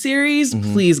TV series,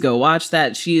 please go watch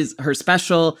that. Her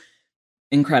special,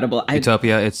 incredible.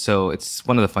 Utopia, it's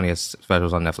one of the funniest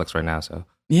specials on Netflix right now. So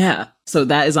yeah, so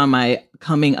that is on my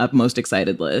coming up most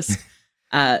excited list.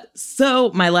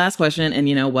 So my last question,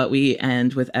 and what we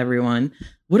end with everyone.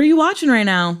 What are you watching right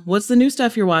now? What's the new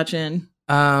stuff you're watching?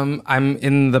 I'm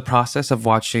in the process of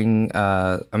watching,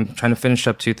 I'm trying to finish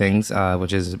up 2 things,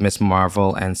 which is Miss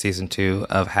Marvel and season 2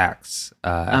 of Hacks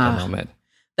at the moment.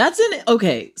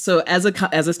 Okay. So as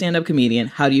a stand-up comedian,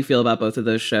 how do you feel about both of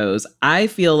those shows? I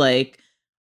feel like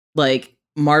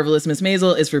Marvelous Miss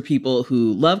Maisel is for people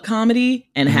who love comedy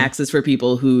and Hacks is for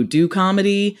people who do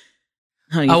comedy.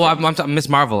 I'm Miss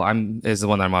Marvel. Is the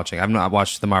one that I'm watching. I've not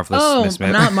watched the Marvelous Miss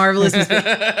Maisel. Not Marvelous Miss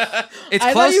Maisel. It's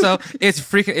close though.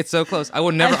 It's so close. I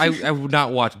would never. I would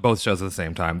not watch both shows at the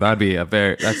same time. That's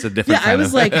a different. Yeah, I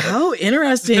was like, how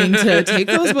interesting to take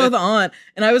those both on,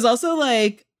 and I was also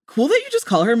like, cool that you just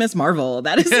call her Miss Marvel.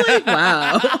 That is like,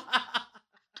 wow.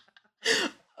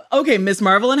 Okay, Miss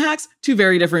Marvel and Hacks, 2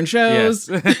 very different shows.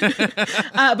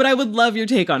 Yes. But I would love your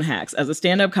take on Hacks as a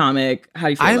stand-up comic. How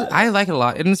do you feel about it? I like it a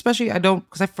lot. And especially,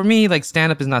 because for me, like,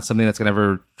 stand-up is not something that's going to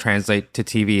ever translate to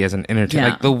TV as an entertainment.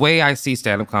 Yeah. Like, the way I see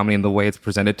stand-up comedy and the way it's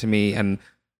presented to me, and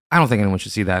I don't think anyone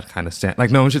should see that kind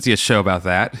of no one should see a show about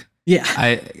that.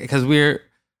 Yeah. Because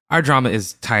our drama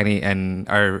is tiny and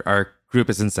our group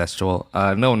is incestual.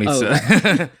 No one needs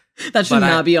to. That should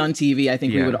not be on TV. I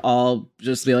think we would all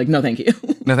just be like, no, thank you.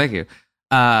 No, thank you.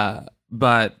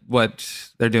 But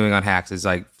what they're doing on Hacks is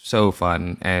like so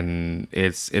fun, and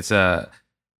it's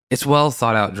well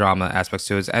thought out drama aspects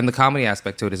to it, and the comedy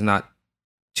aspect to it is not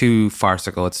too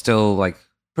farcical. It's still like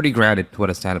pretty grounded to what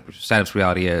a stand-up's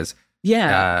reality is.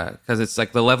 Yeah, because it's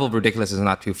like the level of ridiculous is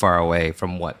not too far away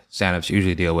from what stand-ups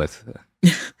usually deal with.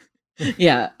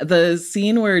 Yeah, the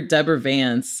scene where Deborah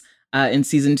Vance in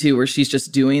season 2, where she's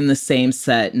just doing the same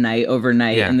set night over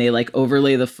night, and they like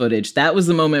overlay the footage. That was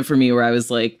the moment for me where I was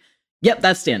like, "Yep,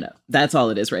 that's stand-up. That's all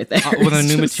it is right there." When the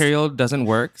new material doesn't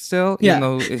work still, even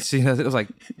though it was like,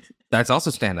 that's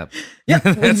also stand-up. Yeah,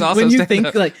 that's also when you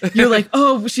stand-up. think like you're like,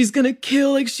 oh, she's gonna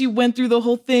kill. Like she went through the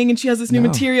whole thing and she has this new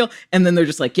material, and then they're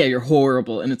just like, yeah, you're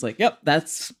horrible, and it's like, yep,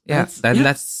 that's I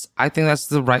think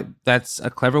that's a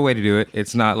clever way to do it.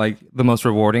 It's not like the most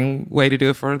rewarding way to do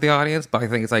it for the audience, but I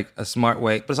think it's like a smart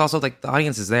way. But it's also like the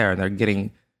audience is there and they're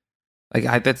getting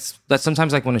like that's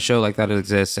sometimes like when a show like that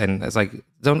exists, and it's like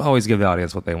don't always give the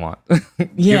audience what they want.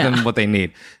 Give them what they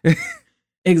need.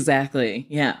 Exactly.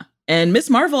 Yeah. And Miss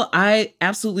Marvel, I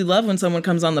absolutely love when someone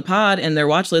comes on the pod and their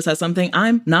watch list has something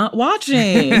I'm not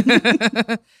watching.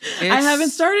 I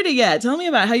haven't started it yet. Tell me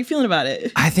about it. How you feeling about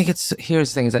it? I think here's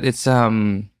the thing is that it's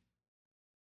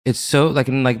so like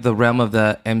in like the realm of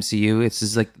the MCU, it's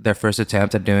just like their first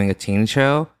attempt at doing a teen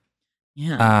show.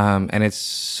 Yeah. And it's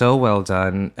so well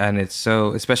done, and it's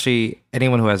so, especially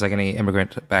anyone who has like any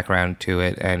immigrant background to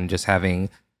it, and just having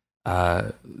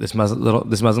this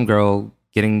Muslim girl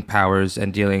getting powers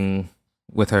and dealing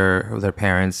with her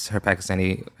parents, her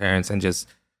Pakistani parents, and just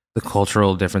the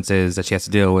cultural differences that she has to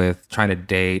deal with, trying to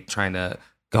date, trying to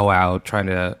go out, trying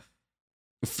to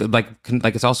like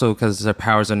it's also because her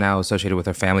powers are now associated with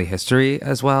her family history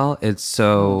as well. It's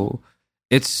so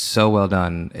well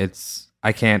done.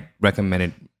 I can't recommend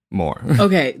it more.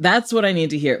 Okay, that's what I need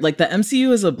to hear. Like the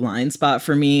MCU is a blind spot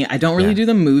for me. I don't really do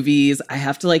the movies. I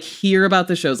have to like hear about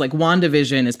the shows. Like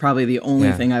WandaVision is probably the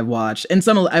only thing I've watched. And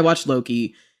I watched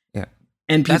Loki. Yeah.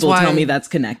 And people tell me that's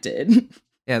connected.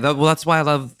 Yeah, that's why I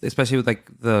love, especially with like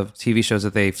the TV shows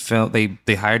that they film,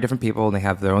 they hire different people and they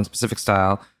have their own specific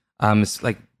style. It's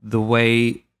like the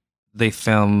way they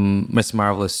film Miss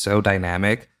Marvel is so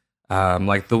dynamic.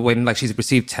 Like the way like she's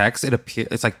received text,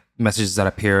 it's like messages that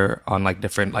appear on like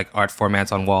different like art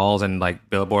formats on walls and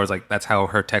like billboards. Like that's how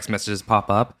her text messages pop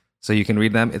up, so you can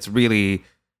read them. It's really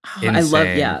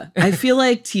insane. I feel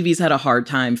like TV's had a hard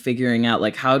time figuring out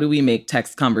like how do we make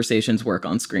text conversations work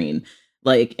on screen.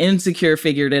 Like Insecure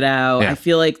figured it out. I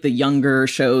feel like the younger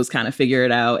shows kind of figure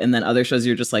it out, and then other shows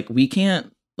you're just like, we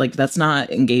can't. Like that's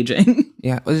not engaging.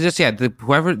 Yeah, it's just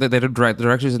whoever the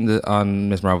directors on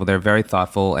Miss Marvel, they're very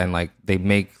thoughtful, and like they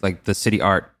make like the city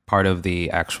art part of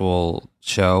the actual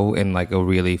show in like a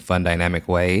really fun, dynamic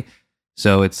way.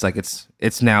 So it's like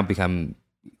it's now become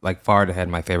like far ahead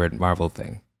my favorite Marvel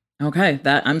thing. Okay,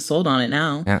 that I'm sold on it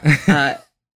now. Yeah.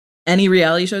 Any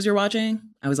reality shows you're watching?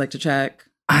 I always like to check.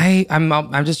 I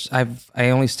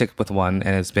only stick with one,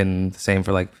 and it's been the same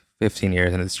for like 15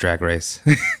 years, and it's Drag Race.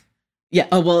 Yeah.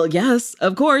 Oh, well, yes,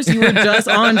 of course. You were just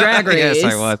on Drag Race.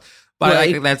 Yes, I was.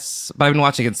 But but I've been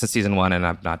watching it since season 1, and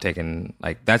I've not taken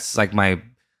that's like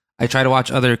I try to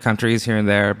watch other countries here and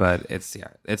there, but it's.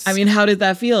 I mean, how did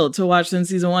that feel to watch since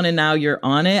season 1 and now you're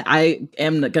on it? I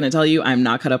am going to tell you, I'm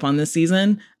not caught up on this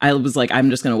season. I was like, I'm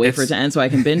just going to wait for it to end so I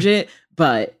can binge it.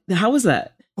 But how was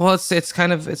that? Well,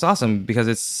 it's awesome because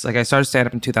it's like I started stand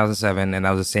up in 2007, and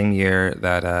that was the same year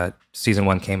that season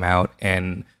 1 came out,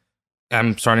 and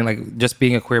I'm starting like just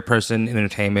being a queer person in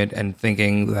entertainment and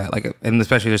thinking that like, and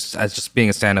especially just being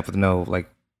a stand-up with no like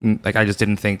I just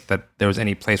didn't think that there was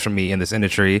any place for me in this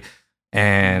industry,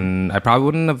 and I probably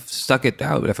wouldn't have stuck it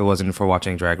out if it wasn't for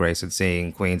watching Drag Race and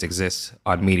seeing queens exist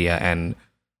on media, and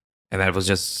that was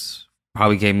just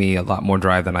probably gave me a lot more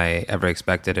drive than I ever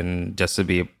expected, and just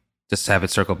to have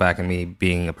it circle back and me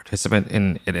being a participant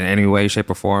in any way, shape,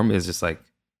 or form is just like.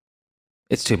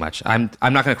 It's too much. I'm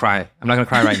not gonna cry. I'm not gonna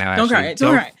cry right now. Don't cry.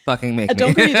 Don't cry. Fucking make me.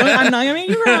 I'm not gonna make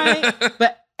you cry.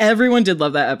 But everyone did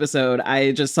love that episode.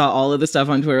 I just saw all of the stuff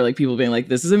on Twitter, like people being like,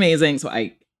 "This is amazing." So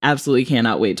I absolutely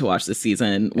cannot wait to watch this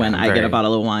season when I get a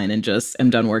bottle of wine and just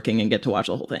am done working and get to watch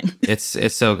the whole thing.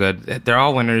 It's so good. They're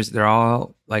all winners. They're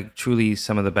all like truly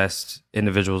some of the best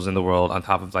individuals in the world. On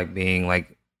top of like being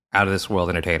like out of this world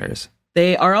entertainers.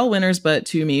 They are all winners, but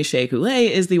to me, Shea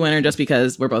Coulee is the winner just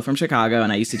because we're both from Chicago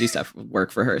and I used to do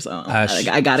work for her. So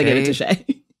I got to give it to Shea.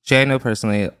 Shea I know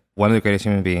personally, one of the greatest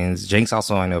human beings. Jinx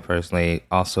also I know personally,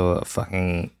 also a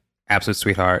fucking absolute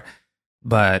sweetheart.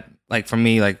 But like for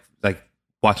me, like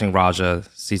watching Raja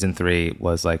season 3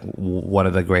 was like one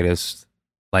of the greatest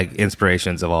like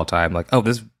inspirations of all time. Like, oh,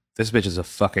 this bitch is a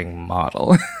fucking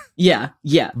model. Yeah,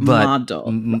 But-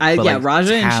 model. but, like,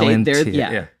 Raja and Shade, they're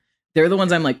talented, they're the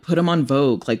ones I'm like, put them on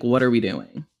Vogue. Like, what are we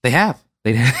doing? They have.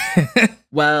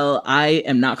 Well, I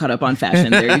am not caught up on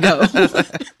fashion. There you go.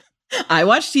 I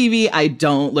watch TV. I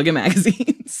don't look at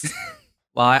magazines.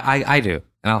 Well, I do,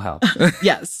 and I'll help.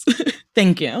 Yes.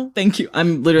 Thank you.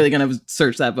 I'm literally going to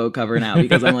search that Vogue cover now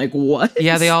because I'm like, what?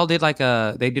 Yeah, they all did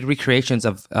they did recreations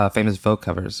of famous Vogue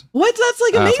covers. What? That's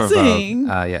like For Vogue. amazing.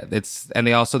 Yeah,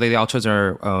 they all chose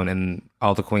their own, and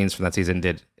all the queens from that season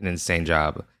did an insane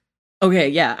job. Okay,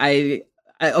 yeah. I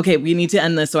okay, we need to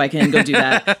end this so I can go do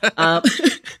that.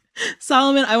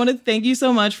 Solomon, I want to thank you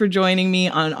so much for joining me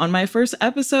on my first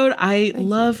episode. I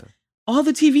love all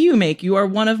the TV you make. You are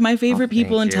one of my favorite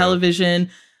people in thank you. television.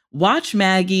 Watch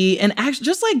Maggie and actually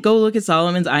just like go look at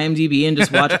Solomon's IMDb and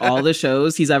just watch all the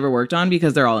shows he's ever worked on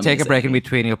because they're all amazing. Take a break in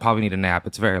between. You'll probably need a nap.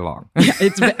 It's very long.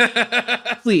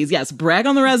 Yeah, please, yes, brag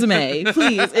on the resume.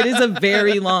 Please. It is a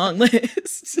very long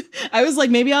list. I was like,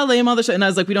 maybe I'll name all the shows. And I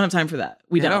was like, we don't have time for that.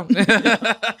 We don't.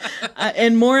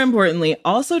 And more importantly,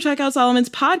 also check out Solomon's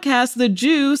podcast, The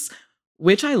Juice,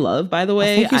 which I love, by the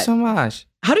way. Thank you so much.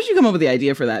 How did you come up with the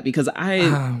idea for that? Because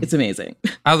it's amazing.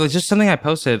 I was just something I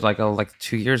posted like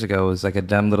 2 years ago. It was like a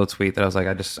dumb little tweet that I was like,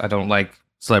 I don't like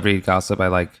celebrity gossip. I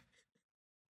like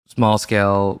small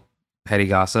scale petty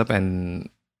gossip, and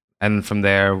from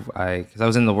there, because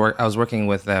I was working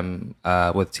with them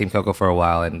with Team Coco for a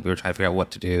while, and we were trying to figure out what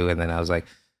to do. And then I was like,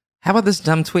 how about this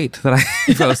dumb tweet that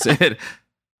I posted?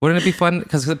 Wouldn't it be fun?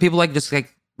 Because people just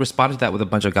responded to that with a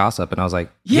bunch of gossip, and I was like,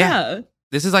 Yeah.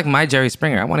 this is like my Jerry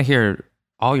Springer. I want to hear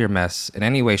all your mess in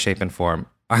any way, shape, and form.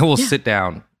 I will sit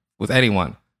down with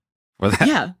anyone for that.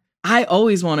 Yeah. I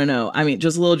always want to know. I mean,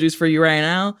 just a little juice for you right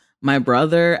now. My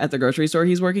brother at the grocery store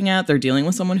he's working at, they're dealing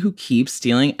with someone who keeps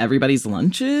stealing everybody's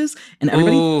lunches, and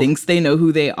everybody Ooh. thinks they know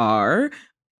who they are.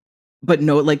 But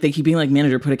no, like they keep being like,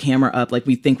 manager, put a camera up. Like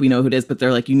we think we know who it is, but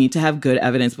they're like, you need to have good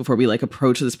evidence before we like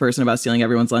approach this person about stealing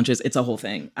everyone's lunches. It's a whole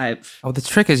thing. Oh, the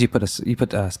trick is you put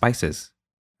spices.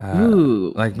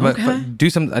 Ooh, okay. But do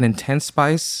an intense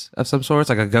spice of some sorts,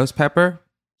 like a ghost pepper,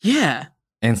 Yeah,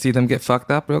 and see them get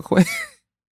fucked up real quick.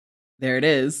 there it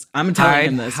is. I'm telling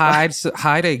him this.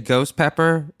 Hide a ghost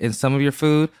pepper in some of your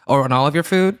food or in all of your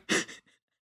food.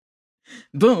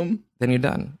 Boom. Then you're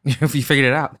done. You figured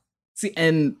it out. See,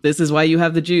 and this is why you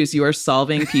have the juice. You are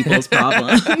solving people's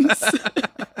problems.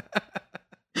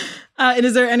 And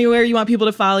is there anywhere you want people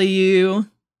to follow you?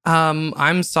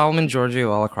 I'm Solomon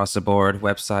Giorgio all across the board,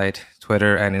 website,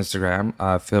 Twitter, and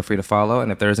Instagram. Feel free to follow.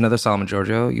 And if there's another Solomon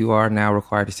Giorgio, you are now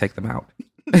required to take them out.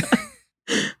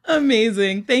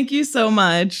 Amazing. Thank you so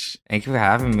much. Thank you for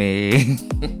having me.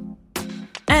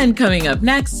 And coming up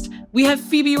next, we have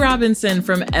Phoebe Robinson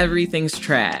from Everything's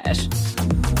Trash.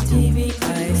 TV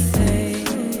I say.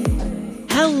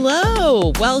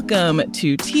 Hello, welcome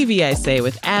to TV I Say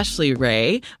with Ashley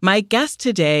Ray. My guest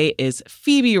today is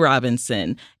Phoebe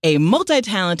Robinson, a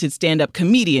multi-talented stand-up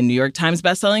comedian, New York Times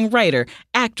bestselling writer,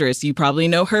 actress. You probably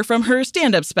know her from her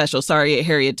stand-up special, Sorry at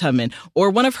Harriet Tubman, or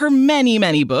one of her many,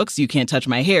 many books, You Can't Touch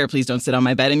My Hair, Please Don't Sit on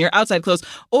My Bed in Your Outside Clothes,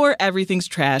 or Everything's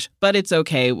Trash, But It's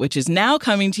Okay, which is now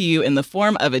coming to you in the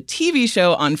form of a TV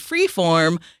show on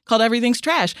Freeform called Everything's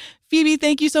Trash. Phoebe,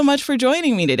 thank you so much for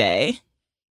joining me today.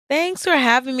 Thanks for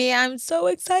having me. I'm so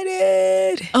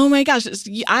excited. Oh my gosh.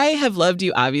 I have loved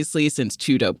you, obviously, since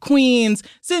Two Dope Queens,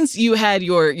 since you had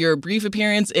your brief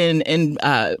appearance in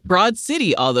Broad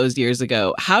City all those years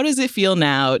ago. How does it feel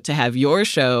now to have your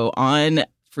show on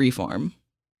Freeform?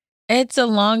 It's a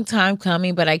long time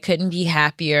coming, but I couldn't be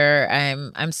happier.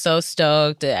 I'm so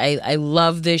stoked. I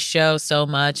love this show so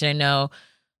much. And I know,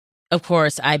 of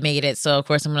course, I made it, so of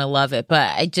course I'm going to love it. But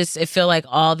I feel like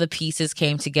all the pieces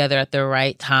came together at the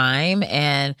right time.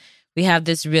 And we have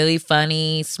this really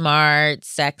funny, smart,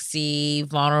 sexy,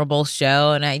 vulnerable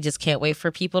show. And I just can't wait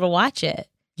for people to watch it.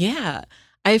 Yeah.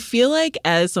 I feel like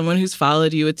as someone who's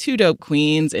followed you with Two Dope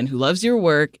Queens and who loves your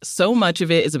work, so much of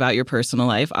it is about your personal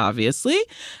life, obviously.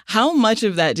 How much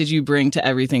of that did you bring to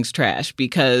Everything's Trash?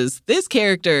 Because this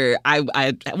character, I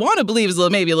want to believe, is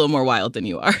maybe a little more wild than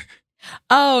you are.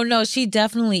 Oh, no, she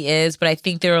definitely is. But I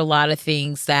think there are a lot of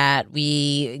things that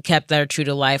we kept that are true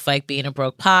to life, like being a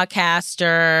broke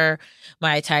podcaster,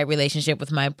 my tight relationship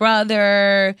with my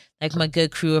brother, like my good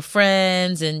crew of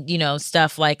friends, and,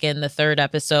 stuff like in the third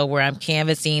episode where I'm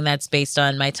canvassing that's based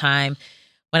on my time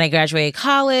when I graduated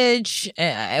college.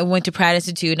 I went to Pratt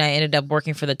Institute and I ended up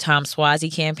working for the Tom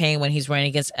Swazi campaign when he's running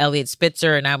against Elliot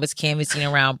Spitzer, and I was canvassing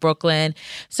around Brooklyn.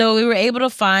 So we were able to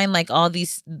find like all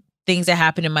these things that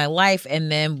happened in my life,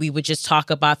 and then we would just talk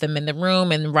about them in the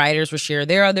room, and writers would share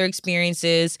their other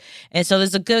experiences. And so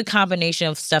there's a good combination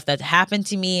of stuff that happened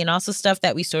to me and also stuff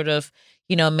that we sort of,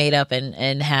 made up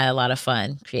and had a lot of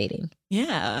fun creating.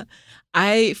 Yeah.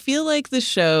 I feel like the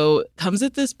show comes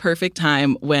at this perfect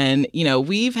time when,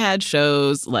 we've had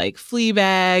shows like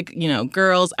Fleabag,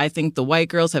 Girls. I think the white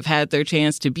girls have had their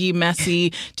chance to be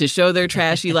messy, to show their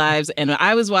trashy lives. And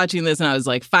I was watching this and I was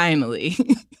like, finally.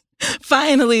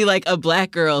 Finally, like a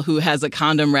Black girl who has a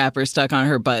condom wrapper stuck on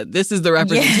her butt. This is the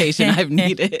representation I've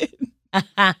needed.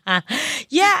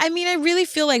 Yeah, I mean, I really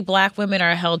feel like Black women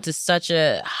are held to such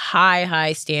a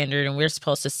high standard, and we're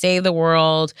supposed to save the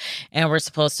world, and we're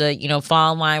supposed to,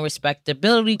 fall in line,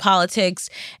 respectability politics.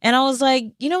 And I was like,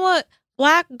 you know what?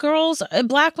 Black girls and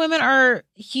Black women are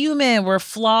human. We're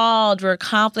flawed. We're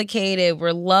complicated.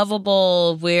 We're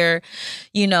lovable. We're,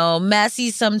 messy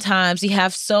sometimes. We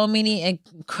have so many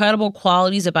incredible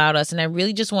qualities about us. And I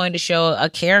really just wanted to show a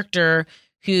character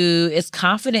who is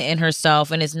confident in herself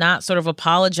and is not sort of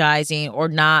apologizing, or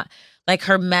not like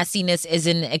her messiness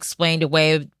isn't explained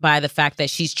away by the fact that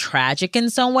she's tragic in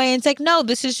some way. And it's like, no,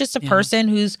 this is just a person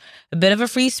who's a bit of a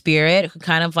free spirit, who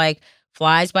kind of like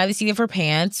flies by the seat of her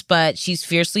pants, but she's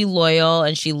fiercely loyal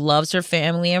and she loves her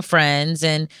family and friends,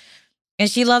 and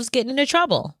she loves getting into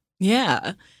trouble.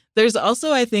 Yeah. There's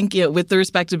also, I think, with the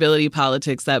respectability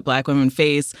politics that Black women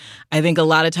face, I think a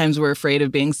lot of times we're afraid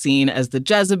of being seen as the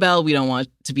Jezebel. We don't want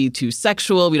to be too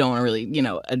sexual. We don't want to really,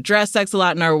 address sex a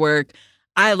lot in our work.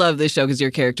 I love this show because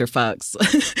your character fucks.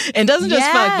 And doesn't just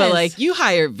fuck, but like you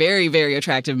hire very, very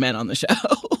attractive men on the show.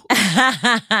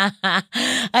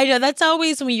 I know, that's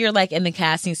always when you're like in the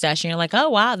casting session, you're like, oh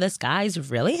wow, this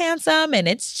guy's really handsome and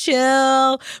it's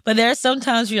chill. But there are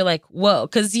sometimes you're like, whoa,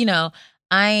 because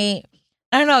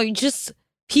I don't know, just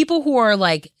people who are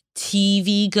like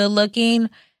TV good looking,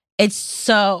 it's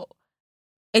so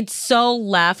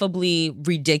laughably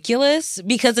ridiculous,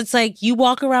 because it's like you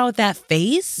walk around with that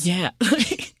face. Yeah.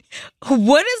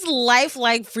 What is life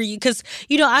like for you? Because,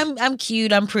 I'm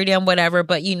cute, I'm pretty, I'm whatever,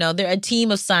 but, a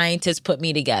team of scientists put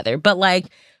me together. But like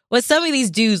with some of these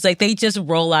dudes, like they just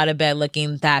roll out of bed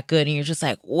looking that good, and you're just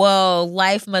like, whoa,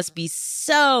 life must be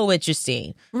so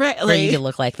interesting, right? For you to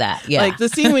look like that. Yeah, like the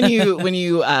scene when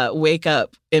you wake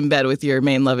up in bed with your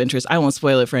main love interest. I won't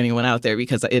spoil it for anyone out there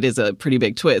because it is a pretty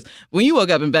big twist. When you woke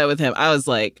up in bed with him, I was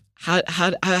like, how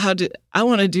did I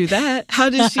want to do that? How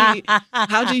do you act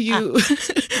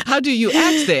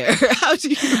there? How do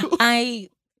you?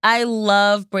 I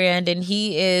love Brandon.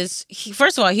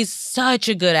 First of all, he's such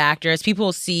a good actor. As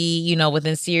people see,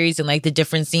 within series and like the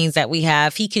different scenes that we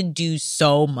have, he can do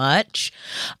so much.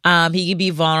 He can be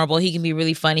vulnerable. He can be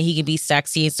really funny. He can be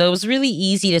sexy. So it was really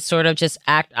easy to sort of just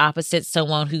act opposite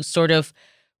someone who sort of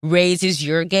raises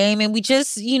your game. And we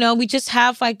just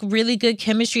have like really good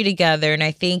chemistry together. And I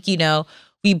think,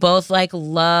 we both like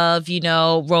love,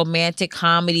 romantic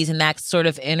comedies, and that sort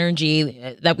of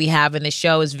energy that we have in the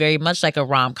show is very much like a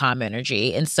rom-com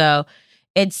energy. And so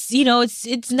it's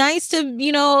nice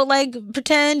to, like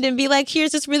pretend and be like,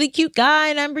 here's this really cute guy,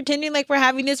 and I'm pretending like we're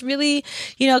having this really,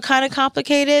 kind of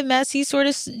complicated, messy sort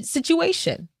of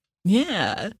situation.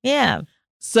 Yeah. Yeah.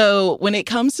 So when it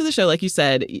comes to the show, like you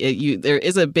said, there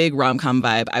is a big rom-com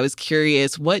vibe. I was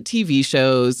curious, what TV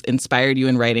shows inspired you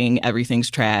in writing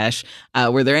Everything's Trash?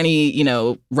 Were there any,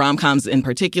 rom-coms in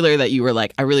particular that you were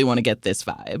like, I really want to get this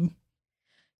vibe?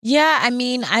 Yeah, I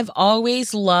mean, I've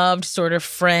always loved sort of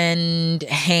friend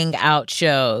hangout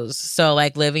shows. So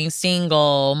like Living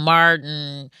Single,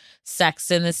 Martin, Sex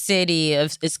and the City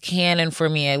is canon for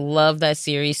me. I love that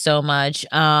series so much.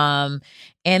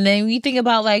 And then you think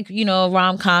about like,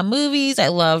 rom-com movies. I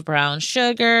love Brown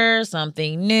Sugar,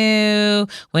 Something New,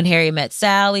 When Harry Met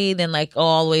Sally, then like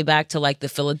all the way back to like the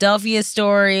Philadelphia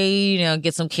Story,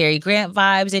 get some Cary Grant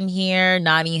vibes in here.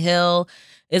 Notting Hill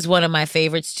is one of my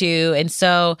favorites too. And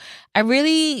so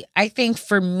I think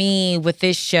for me with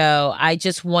this show, I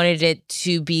just wanted it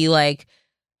to be like,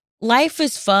 life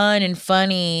is fun and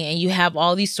funny, and you have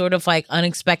all these sort of like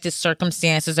unexpected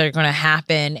circumstances that are going to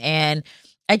happen. And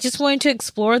I just wanted to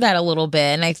explore that a little bit.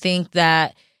 And I think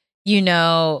that,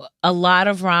 a lot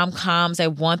of rom-coms, I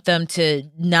want them to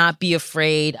not be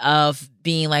afraid of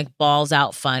being like balls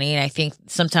out funny. And I think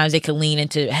sometimes they can lean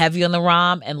into heavy on the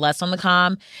rom and less on the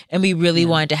com. And we really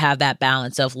wanted to have that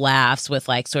balance of laughs with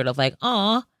like sort of like,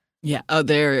 aw. Yeah. Oh,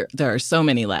 there are so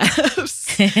many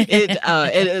laughs.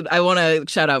 I want to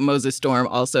shout out Moses Storm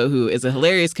also, who is a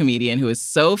hilarious comedian who is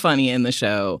so funny in the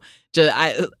show.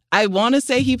 I want to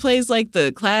say he plays like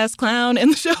the class clown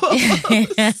in the show.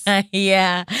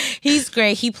 Yeah, he's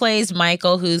great. He plays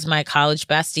Michael, who's my college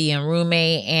bestie and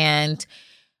roommate. And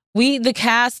The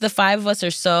cast, the five of us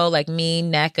are so, like me,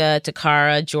 Nneka,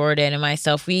 Takara, Jordan, and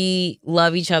myself, we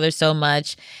love each other so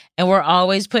much. And we're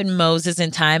always putting Moses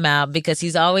in timeout because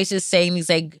he's always just saying these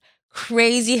like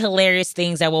crazy, hilarious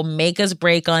things that will make us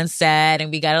break on set, and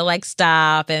we gotta like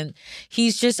stop. And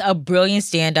he's just a brilliant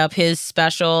stand-up. His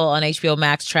special on HBO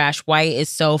Max, Trash White, is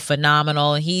so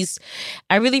phenomenal. And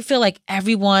I really feel like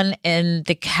everyone in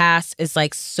the cast is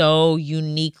like so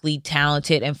uniquely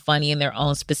talented and funny in their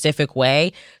own specific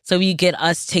way. So you get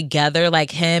us together,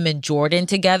 like him and Jordan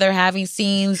together having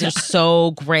scenes are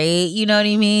so great. You know what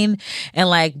I mean? And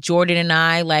like Jordan and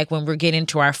I, like when we're getting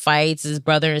into our fights as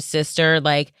brother and sister,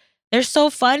 like they're so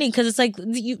funny because it's like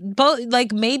you both,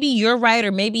 like maybe you're right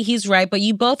or maybe he's right, but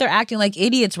you both are acting like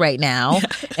idiots right now.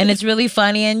 And it's really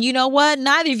funny. And you know what?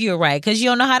 Neither of you are right because you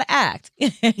don't know how to act.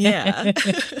 Yeah.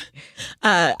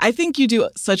 I think you do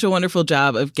such a wonderful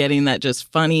job of getting that just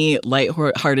funny,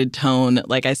 lighthearted tone.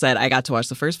 Like I said, I got to watch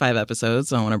the first 5 episodes,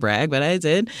 so I don't want to brag, but I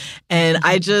did. And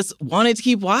I just wanted to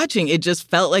keep watching. It just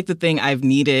felt like the thing I've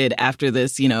needed after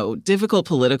this, difficult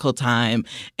political time.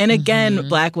 And again,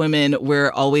 Black women,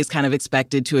 we're always kind of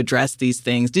expected to address these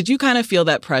things. Did you kind of feel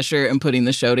that pressure in putting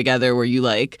the show together? Were you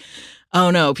like,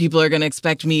 oh no, people are going to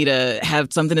expect me to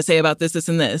have something to say about this, this,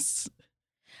 and this?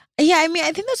 Yeah, I mean,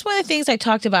 I think that's one of the things I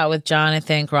talked about with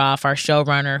Jonathan Groff, our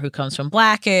showrunner, who comes from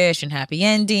Blackish and Happy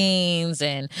Endings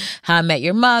and How I Met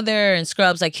Your Mother and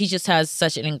Scrubs. Like, he just has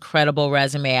such an incredible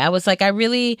resume. I was like,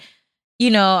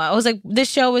 this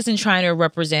show isn't trying to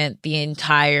represent the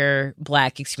entire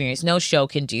Black experience. No show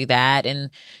can do that. And,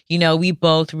 we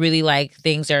both really like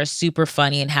things that are super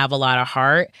funny and have a lot of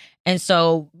heart. And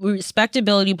so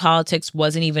respectability politics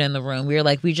wasn't even in the room. We were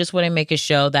like, we just want to make a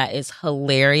show that is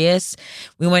hilarious.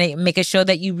 We want to make a show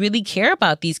that you really care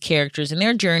about these characters and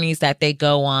their journeys that they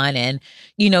go on. And,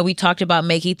 we talked about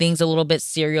making things a little bit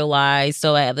serialized.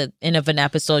 So at the end of an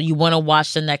episode, you want to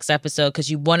watch the next episode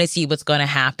because you want to see what's going to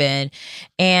happen.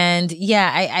 And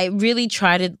yeah, I really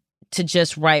tried to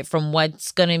just write from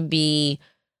what's going to be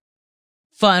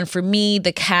fun for me,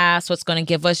 the cast, what's going to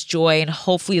give us joy, and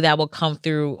hopefully that will come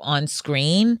through on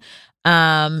screen.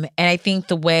 And I think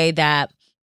the way that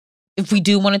if we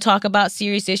do want to talk about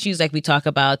serious issues, like we talk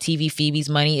about TV Phoebe's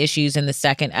money issues in the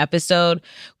second episode,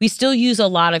 we still use a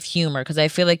lot of humor because I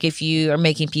feel like if you are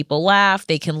making people laugh,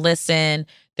 they can listen,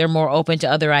 they're more open to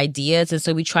other ideas. And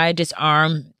so we try to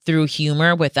disarm through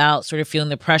humor without sort of feeling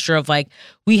the pressure of like,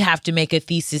 we have to make a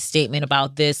thesis statement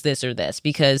about this, or this,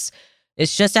 because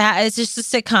it's just a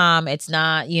sitcom. It's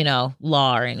not,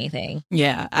 law or anything.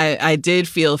 Yeah, I did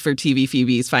feel for TV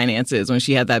Phoebe's finances when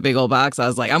she had that big old box. I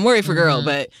was like, I'm worried for girl.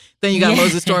 But then you got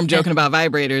Moses Storm joking about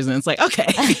vibrators, and it's like, okay.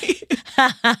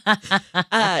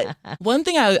 One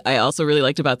thing I also really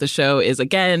liked about the show is,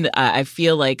 again, I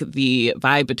feel like the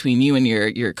vibe between you and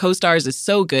your co-stars is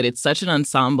so good. It's such an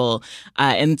ensemble.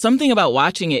 And something about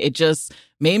watching it just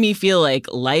made me feel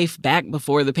like life back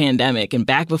before the pandemic and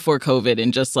back before COVID,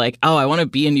 and just like, oh, I want to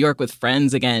be in New York with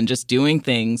friends again, just doing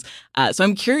things. So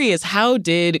I'm curious, how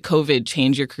did COVID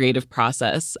change your creative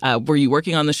process? Were you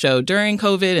working on the show during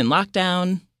COVID and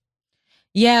lockdown?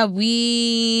 Yeah,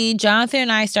 Jonathan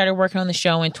and I started working on the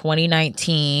show in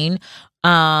 2019.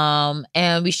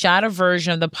 And we shot a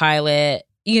version of the pilot.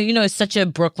 It's such a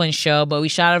Brooklyn show, but we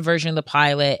shot a version of the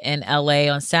pilot in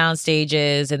LA on sound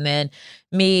stages. And then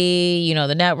me,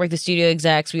 the network, the studio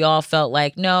execs, we all felt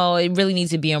like, no, it really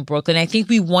needs to be in Brooklyn. I think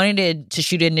we wanted to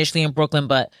shoot it initially in Brooklyn,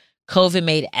 but COVID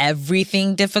made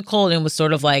everything difficult and was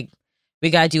sort of like, we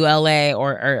got to do LA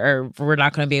or we're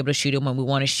not going to be able to shoot it when we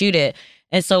want to shoot it.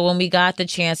 And so when we got the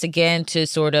chance again to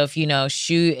sort of,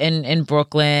 shoot in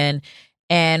Brooklyn,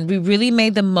 and we really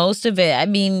made the most of it. I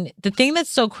mean, the thing that's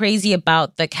so crazy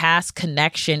about the cast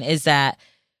connection is that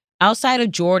outside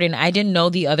of Jordan, I didn't know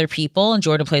the other people, and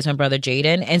Jordan plays my brother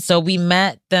Jaden. And so we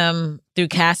met them through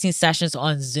casting sessions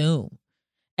on Zoom.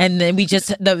 And then we just,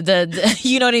 the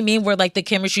you know what I mean? Where like the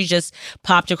chemistry just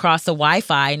popped across the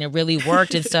Wi-Fi and it really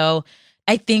worked. And so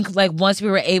I think like once we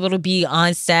were able to be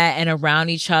on set and around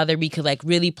each other, we could like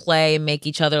really play and make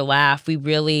each other laugh. We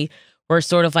really were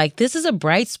sort of like, this is a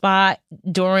bright spot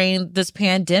during this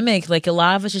pandemic. Like a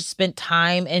lot of us just spent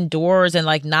time indoors and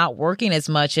like not working as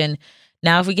much. And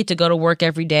now if we get to go to work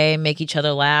every day and make each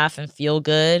other laugh and feel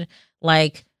good,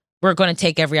 like we're going to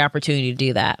take every opportunity to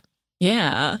do that.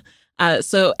 Yeah.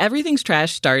 So Everything's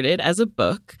Trash started as a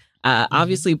book.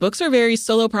 Obviously, books are a very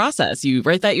solo process. You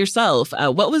write that yourself.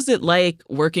 What was it like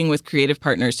working with creative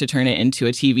partners to turn it into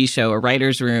a TV show, a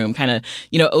writer's room, kind of,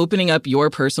 opening up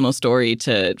your personal story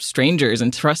to strangers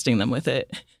and trusting them with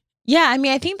it? Yeah, I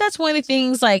mean, I think that's one of the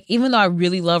things, like, even though I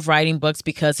really love writing books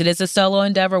because it is a solo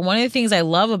endeavor, one of the things I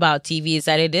love about TV is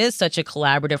that it is such a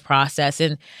collaborative process.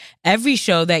 And every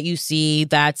show that you see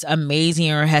that's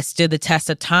amazing or has stood the test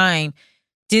of time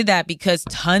did that because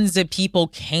tons of people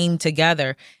came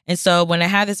together. And so when I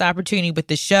had this opportunity with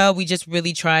the show, we just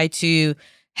really tried to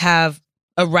have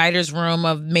a writer's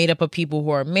room made up of people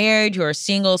who are married, who are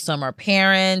single, some are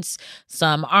parents,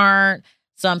 some aren't.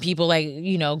 Some people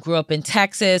grew up in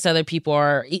Texas. Other people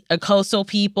are coastal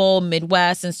people,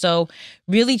 Midwest. And so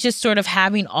really just sort of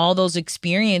having all those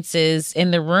experiences in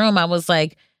the room, I was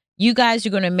like, you guys are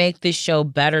going to make this show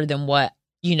better than what,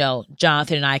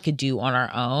 Jonathan and I could do on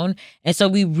our own. And so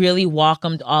we really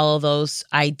welcomed all of those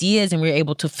ideas and we were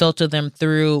able to filter them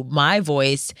through my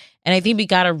voice. And I think we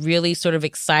got a really sort of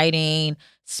exciting,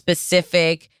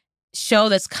 specific show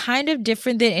that's kind of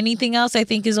different than anything else I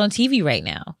think is on TV right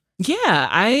now. Yeah,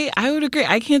 I would agree.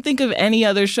 I can't think of any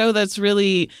other show that's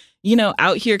really,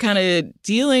 out here kind of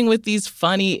dealing with these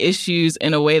funny issues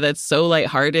in a way that's so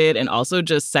lighthearted and also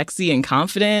just sexy and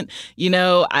confident.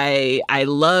 I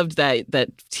loved that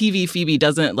TV Phoebe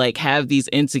doesn't have these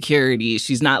insecurities.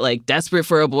 She's not desperate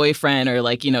for a boyfriend or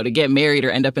to get married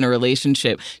or end up in a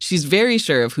relationship. She's very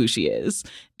sure of who she is.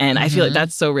 And I feel like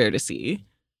that's so rare to see.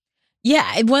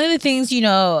 Yeah, one of the things,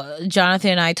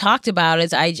 Jonathan and I talked about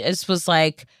is I just was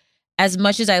like, as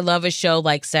much as I love a show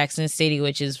like Sex and the City,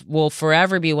 which will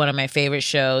forever be one of my favorite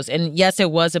shows, and yes, it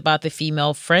was about the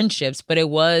female friendships, but it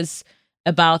was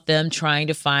about them trying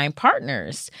to find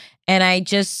partners. And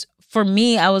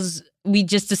we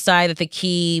just decided that the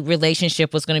key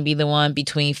relationship was going to be the one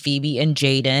between Phoebe and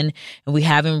Jaden. And we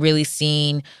haven't really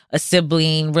seen a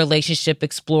sibling relationship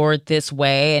explored this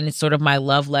way. And it's sort of my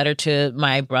love letter to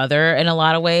my brother in a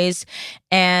lot of ways.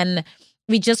 And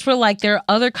we just were like, there are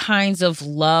other kinds of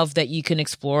love that you can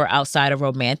explore outside of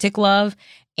romantic love.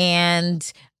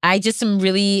 And I just am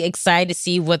really excited to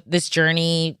see what this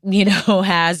journey,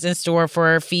 has in store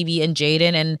for Phoebe and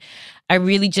Jaden. And I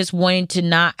really just wanted to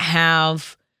not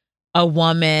have a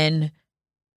woman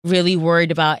really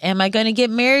worried about, am I going to get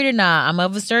married or not? I'm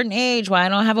of a certain age. Why I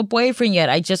don't have a boyfriend yet?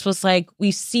 I just was like,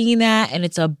 we've seen that and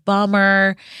it's a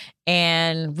bummer.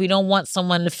 And we don't want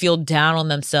someone to feel down on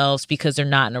themselves because they're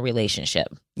not in a relationship.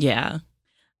 Yeah.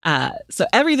 So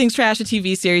Everything's Trash, a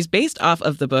TV series based off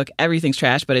of the book Everything's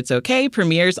Trash, But It's Okay,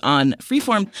 premieres on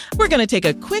Freeform. We're going to take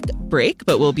a quick break,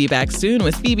 but we'll be back soon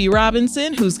with Phoebe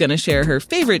Robinson, who's going to share her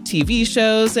favorite TV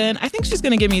shows. And I think she's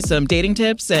going to give me some dating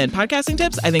tips and podcasting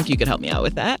tips. I think you could help me out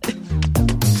with that.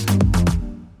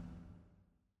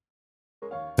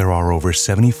 There are over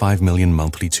 75 million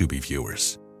monthly Tubi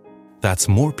viewers. That's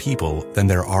more people than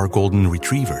there are golden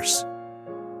retrievers.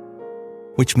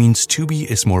 Which means Tubi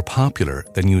is more popular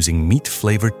than using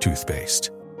meat-flavored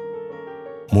toothpaste.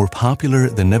 More popular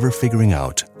than never figuring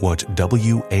out what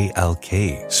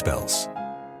WALK spells.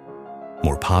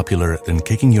 More popular than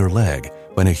kicking your leg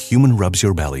when a human rubs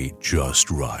your belly just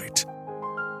right.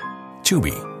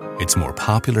 Tubi, it's more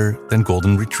popular than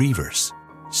golden retrievers.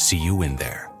 See you in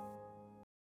there.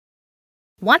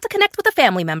 Want to connect with a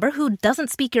family member who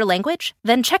doesn't speak your language?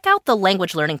 Then check out the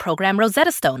language learning program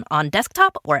Rosetta Stone on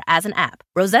desktop or as an app.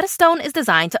 Rosetta Stone is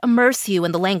designed to immerse you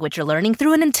in the language you're learning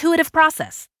through an intuitive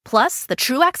process. Plus, the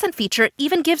True Accent feature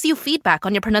even gives you feedback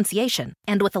on your pronunciation.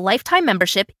 And with a lifetime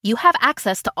membership, you have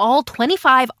access to all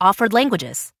 25 offered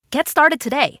languages. Get started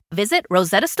today. Visit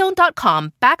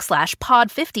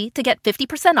rosettastone.com/pod50 to get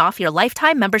 50% off your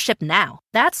lifetime membership now.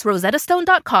 That's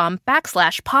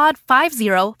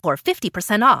rosettastone.com/pod50 for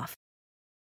 50% off.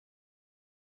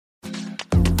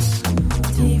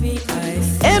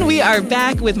 And we are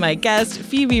back with my guest,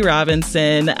 Phoebe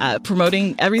Robinson,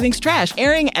 promoting Everything's Trash,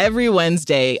 airing every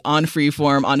Wednesday on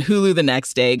Freeform, on Hulu the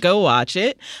next day. Go watch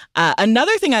it.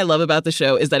 Another thing I love about the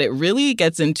show is that it really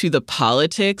gets into the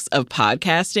politics of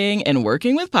podcasting and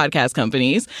working with podcast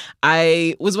companies.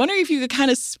 I was wondering if you could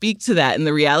kind of speak to that and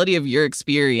the reality of your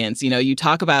experience. You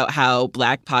talk about how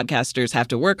Black podcasters have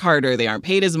to work harder, they aren't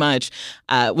paid as much.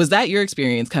 Was that your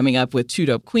experience coming up with Two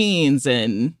Dope Queens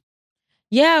and...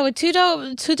 Yeah, with Two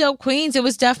Dope Queens, it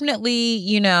was definitely,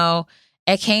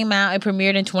 it came out, it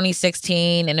premiered in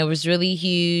 2016, and it was really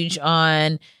huge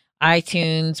on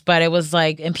iTunes, but it was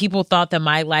and people thought that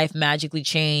my life magically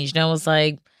changed. And I was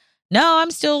like, no,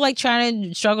 I'm still trying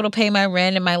to struggle to pay my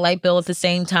rent and my light bill at the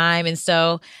same time. And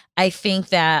so I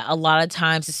think that a lot of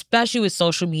times, especially with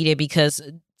social media, because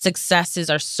successes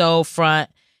are so front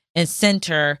and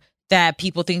center that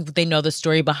people think they know the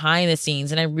story behind the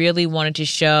scenes. And I really wanted to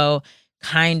show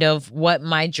kind of what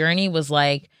my journey was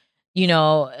like, in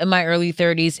my early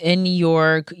 30s in New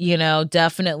York,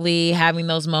 definitely having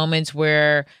those moments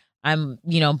where I'm,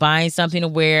 buying something to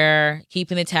wear,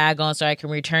 keeping the tag on so I can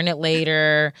return it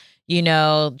later,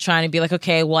 trying to be like,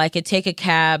 okay, well, I could take a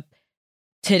cab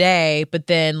today, but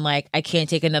then like I can't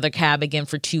take another cab again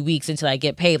for 2 weeks until I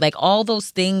get paid. Like all those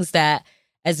things that,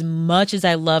 as much as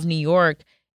I love New York,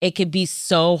 it could be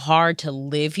so hard to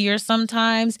live here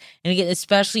sometimes. And again,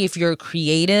 especially if you're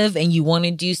creative and you want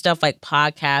to do stuff like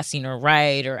podcasting or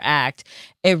write or act,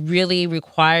 it really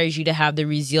requires you to have the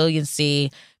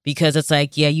resiliency, because it's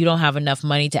like, yeah, you don't have enough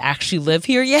money to actually live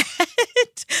here yet,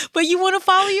 but you want to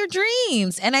follow your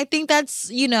dreams. And I think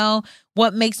that's,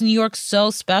 what makes New York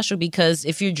so special, because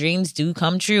if your dreams do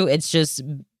come true, it's just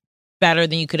better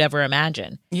than you could ever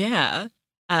imagine. Yeah.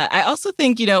 I also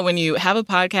think, when you have a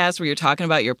podcast where you're talking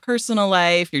about your personal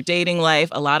life, your dating life,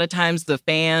 a lot of times the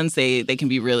fans, they can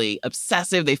be really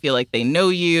obsessive. They feel like they know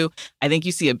you. I think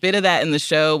you see a bit of that in the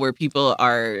show where people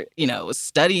are,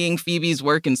 studying Phoebe's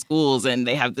work in schools and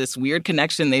they have this weird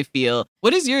connection they feel.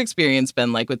 What has your experience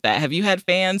been like with that? Have you had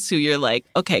fans who you're like,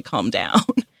 okay, calm down?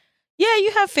 Yeah,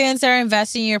 you have fans that are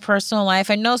investing in your personal life.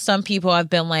 I know some people have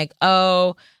been like,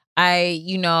 oh,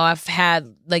 I've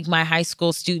had like my high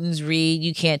school students read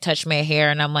You Can't Touch My Hair.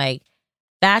 And I'm like,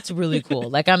 that's really cool.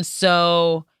 Like, I'm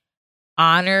so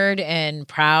honored and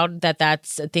proud that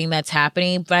that's a thing that's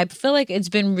happening. But I feel like it's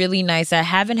been really nice. I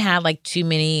haven't had like too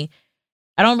many.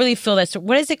 I don't really feel that.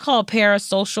 What is it called?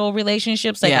 Parasocial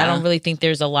relationships. Like, I don't really think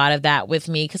there's a lot of that with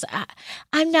me, because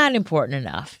I'm not important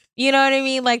enough. You know what I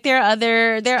mean? Like, there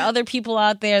are other people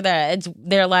out there that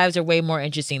their lives are way more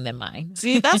interesting than mine.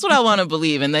 See, that's what I want to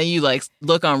believe. And then you like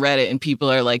look on Reddit and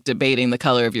people are like debating the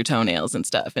color of your toenails and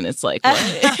stuff. And it's like, what?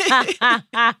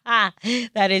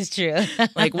 That is true.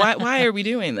 Like, why are we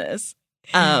doing this?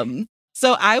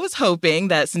 So I was hoping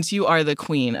that since you are the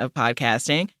queen of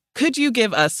podcasting, could you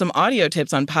give us some audio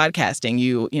tips on podcasting?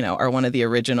 You are one of the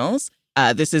originals.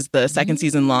 This is the second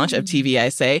season launch of TV I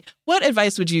Say. What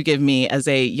advice would you give me as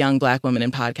a young Black woman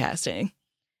in podcasting?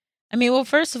 I mean, well,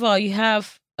 first of all, you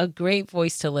have a great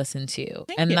voice to listen to.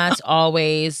 Thank and you. That's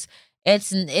always,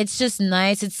 it's just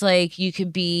nice. It's like you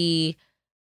could be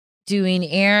doing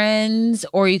errands,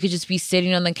 or you could just be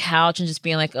sitting on the couch and just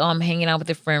being like, oh, I'm hanging out with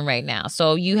a friend right now.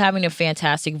 So you having a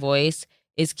fantastic voice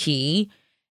is key.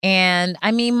 And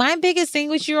I mean, my biggest thing,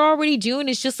 which you're already doing,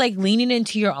 is just like leaning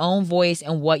into your own voice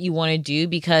and what you want to do,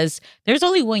 because there's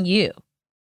only one you.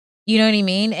 You know what I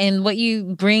mean? And what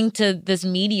you bring to this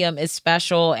medium is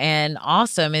special and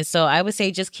awesome. And so I would say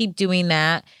just keep doing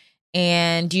that.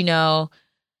 And, don't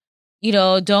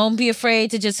be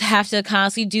afraid to just have to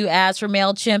constantly do ads for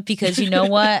MailChimp, because you know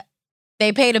what?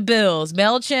 They pay the bills.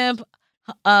 MailChimp,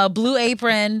 Blue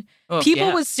Apron.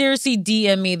 People would seriously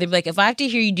DM me. They'd be like, if I have to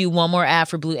hear you do one more ad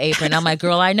for Blue Apron, I'm like,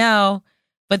 girl, I know,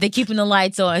 but they're keeping the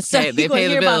lights on. So they pay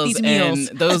the bills, and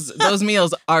those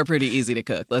meals are pretty easy to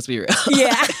cook. Let's be real.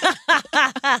 Yeah.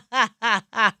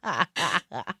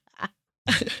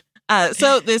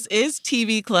 So this is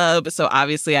TV Club. So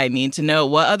obviously I need to know,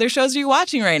 what other shows are you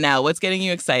watching right now? What's getting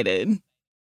you excited?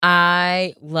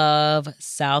 I love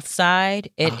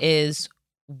Southside. It is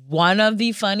one of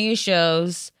the funniest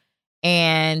shows.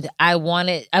 And I want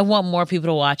more people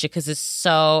to watch it because it's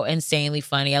so insanely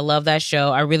funny. I love that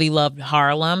show. I really loved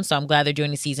Harlem, so I'm glad they're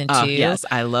doing a season 2. Yes,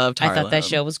 I loved Harlem. I thought that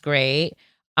show was great.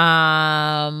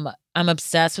 I'm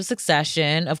obsessed with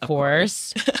Succession, of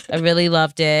course. I really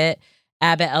loved it.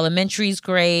 Abbott Elementary is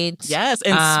great. Yes,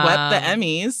 and swept the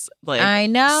Emmys. Like, I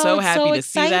know. So it's happy so to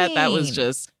exciting. see that. That was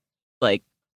just like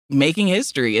making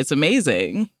history. It's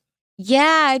amazing.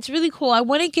 Yeah, it's really cool. I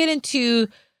want to get into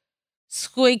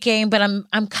Squid Game, but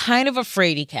I'm kind of a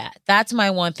fraidy cat. That's my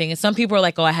one thing. And some people are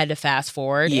like, oh, I had to fast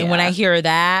forward. Yeah. And when I hear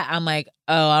that, I'm like,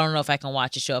 oh, I don't know if I can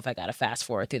watch a show if I got to fast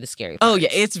forward through the scary parts. Oh, yeah.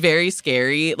 It's very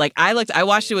scary. Like, I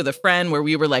watched it with a friend where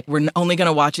we were like, we're only going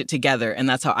to watch it together. And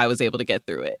that's how I was able to get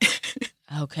through it.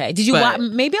 Okay. Did you watch?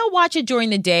 Maybe I'll watch it during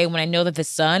the day when I know that the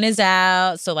sun is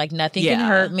out, so like nothing can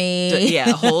hurt me.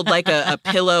 Hold like a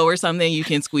pillow or something you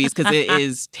can squeeze, because it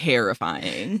is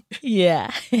terrifying.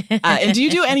 Yeah. And do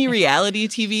you do any reality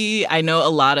TV? I know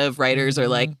a lot of writers are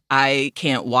like, I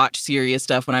can't watch serious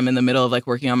stuff when I'm in the middle of like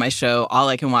working on my show. All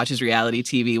I can watch is reality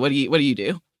TV. What do you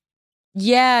do?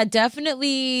 Yeah,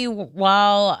 definitely.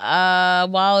 While I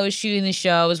was shooting the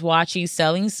show, I was watching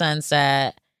Selling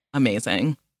Sunset.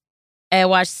 Amazing. I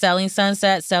watched Selling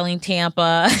Sunset, Selling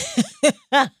Tampa,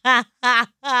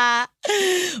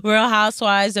 Real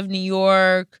Housewives of New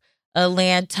York,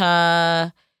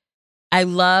 Atlanta. I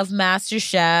love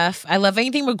MasterChef. I love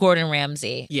anything with Gordon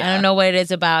Ramsay. Yeah. I don't know what it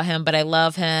is about him, but I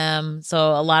love him.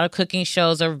 So a lot of cooking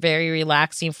shows are very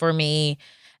relaxing for me.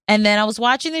 And then I was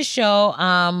watching this show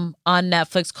on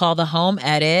Netflix called The Home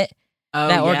Edit. Oh,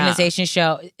 that yeah. organization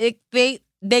show.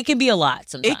 They can be a lot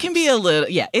sometimes. It can be a little,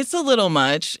 it's a little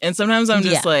much. And sometimes I'm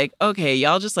just like, okay,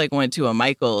 y'all just like went to a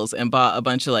Michael's and bought a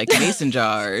bunch of like mason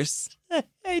jars.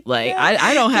 Like,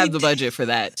 I don't have the budget for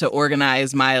that to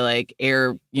organize my like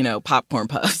air, popcorn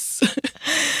puffs.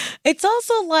 It's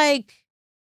also like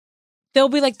there'll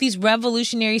be like these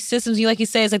revolutionary systems. Like you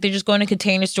say, it's like they're just going to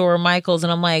Container Store or Michael's.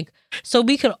 And I'm like, so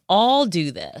we could all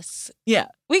do this. Yeah.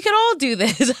 We could all do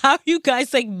this. How are you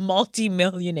guys like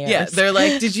multimillionaires? Yeah. They're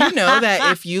like, did you know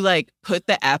that if you like put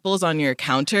the apples on your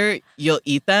counter, you'll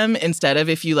eat them instead of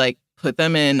if you like put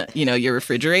them in, your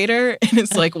refrigerator? And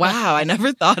it's like, wow, I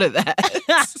never thought of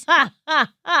that.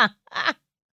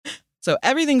 So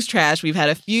everything's trash. We've had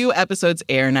a few episodes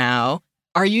air now.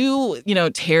 Are you,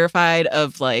 terrified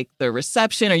of like the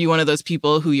reception? Are you one of those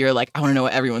people who you're like, I want to know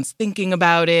what everyone's thinking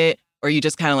about it? Or you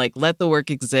just kind of like let the work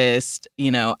exist?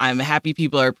 I'm happy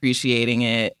people are appreciating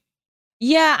it.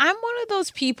 Yeah, I'm one of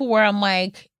those people where I'm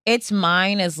like, it's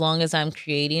mine as long as I'm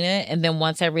creating it. And then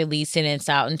once I release it and it's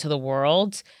out into the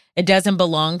world, it doesn't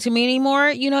belong to me anymore.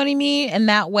 You know what I mean? In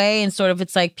that way. And sort of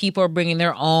it's like people are bringing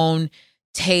their own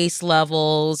taste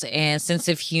levels and sense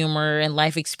of humor and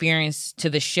life experience to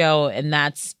the show, and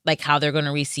that's like how they're going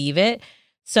to receive it.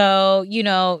 So,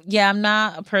 I'm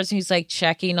not a person who's like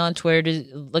checking on Twitter,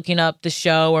 looking up the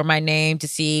show or my name to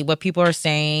see what people are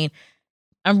saying.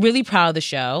 I'm really proud of the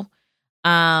show.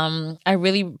 I'm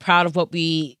really proud of what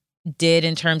we did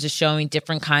in terms of showing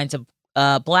different kinds of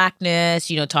Blackness,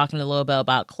 talking a little bit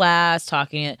about class,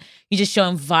 you just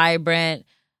showing vibrant,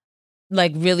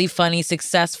 like really funny,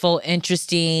 successful,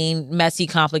 interesting, messy,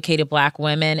 complicated Black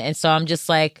women. And so I'm just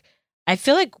like, I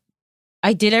feel like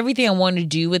I did everything I wanted to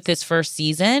do with this first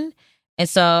season. And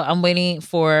so I'm waiting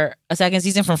for a second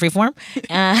season from Freeform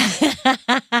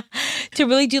to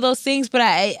really do those things. But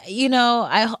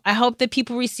I hope that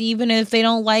people receive it. And if they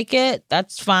don't like it,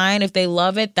 that's fine. If they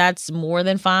love it, that's more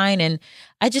than fine. And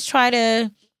I just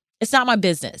it's not my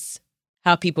business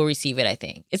how people receive it, I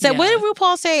think. It's like, what did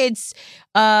RuPaul say? It's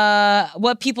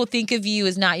what people think of you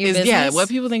is not your business. Yeah, what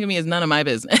people think of me is none of my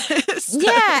business.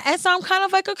 Yeah, and so I'm kind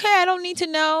of like, okay, I don't need to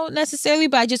know necessarily,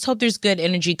 but I just hope there's good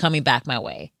energy coming back my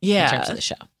way in terms of the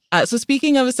show. So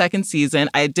speaking of a second season,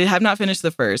 I have not finished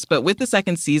the first, but with the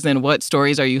second season, what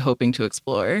stories are you hoping to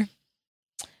explore?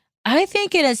 I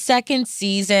think in a second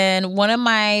season, one of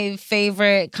my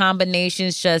favorite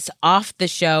combinations just off the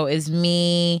show is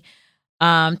me.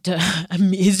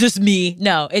 It's just me.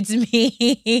 No, it's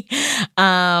me.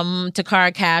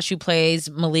 Takara Cash, who plays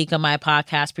Malika, my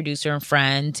podcast producer and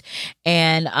friend,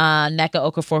 and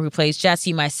Nneka Okafor, who plays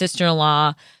Jessie, my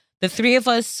sister-in-law. The three of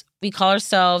us, we call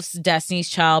ourselves Destiny's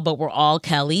Child, but we're all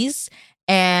Kellys.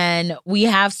 And we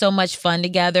have so much fun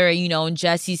together. And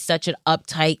Jessie's such an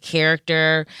uptight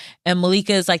character. And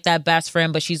Malika is like that best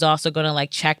friend, but she's also going to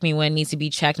like check me when it needs to be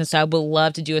checked. And so I would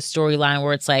love to do a storyline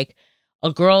where it's like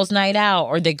a girls' night out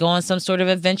or they go on some sort of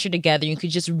adventure together. You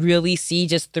could just really see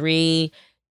just three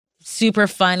super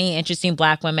funny, interesting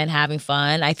Black women having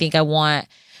fun. I think I want,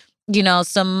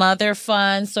 some other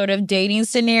fun sort of dating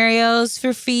scenarios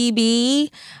for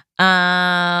Phoebe.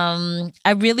 I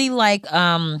really like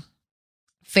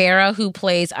Farrah, who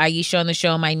plays Aisha on the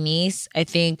show, my niece. I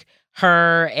think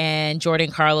her and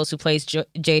Jordan Carlos, who plays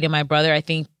Jaden, my brother, I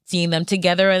think seeing them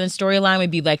together in the storyline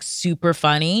would be like super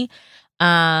funny.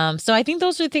 So I think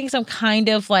those are things I'm kind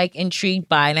of like intrigued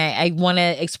by, and I want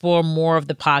to explore more of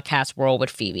the podcast world with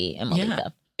Phoebe and Malika. Yeah.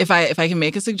 If I can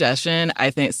make a suggestion, I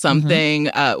think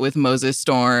something with Moses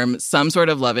Storm, some sort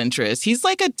of love interest. He's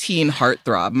like a teen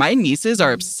heartthrob. My nieces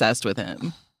are obsessed with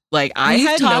him. Like I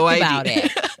had no idea. About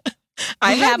it.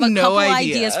 I have a no couple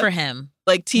idea. ideas for him.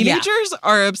 Like teenagers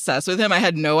are obsessed with him. I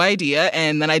had no idea,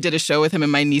 and then I did a show with him,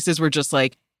 and my nieces were just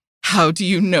like, how do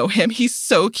you know him? He's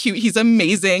so cute. He's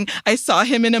amazing. I saw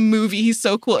him in a movie. He's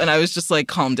so cool. And I was just like,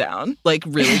 calm down. Like,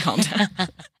 really calm down.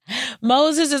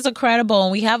 Moses is incredible.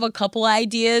 And we have a couple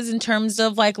ideas in terms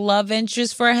of like love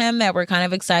interest for him that we're kind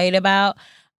of excited about.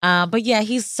 But yeah,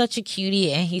 he's such a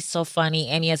cutie and he's so funny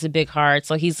and he has a big heart.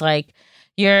 So he's like,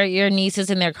 your nieces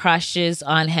and their crushes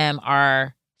on him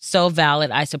are so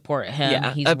valid. I support him.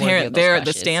 Yeah, He's apparently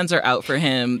the stands are out for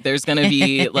him. There's going to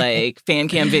be like fan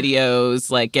cam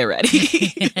videos. Like, get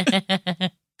ready.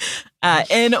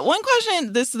 And one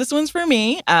question, this one's for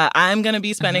me. I'm going to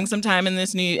be spending some time in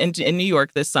New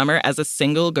York this summer as a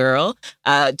single girl.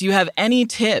 Do you have any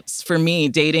tips for me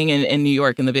dating in New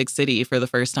York in the big city for the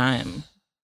first time?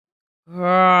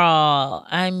 Girl,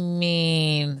 I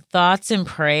mean, thoughts and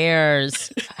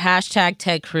prayers. Hashtag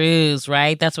Ted Cruz,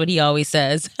 right? That's what he always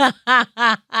says.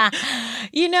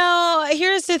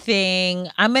 Here's the thing.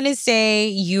 I'm going to say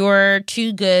you're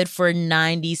too good for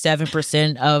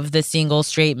 97% of the single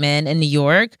straight men in New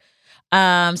York.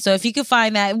 So if you could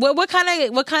find that, what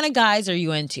kind of guys are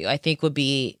you into? I think would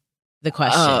be the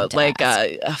question.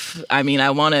 I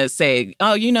want to say,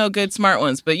 good smart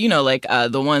ones, but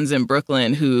the ones in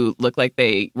Brooklyn who look like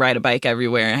they ride a bike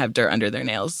everywhere and have dirt under their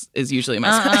nails is usually my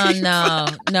type.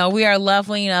 No, we are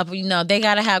leveling up. They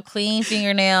got to have clean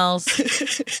fingernails.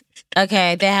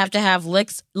 Okay, they have to have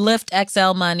Lyft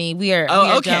XL money. We are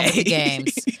done with the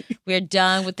games. We're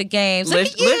done with the games.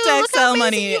 Lyft XL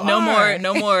money. No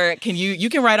more. You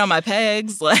can ride on my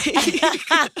pegs. Like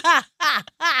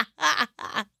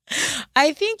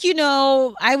I think,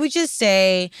 I would just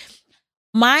say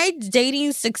my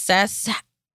dating success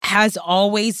has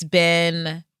always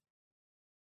been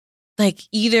like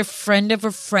either friend of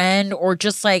a friend or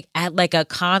just like at like a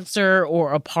concert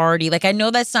or a party. Like, I know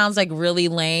that sounds like really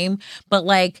lame, but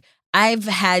like I've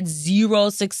had zero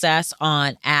success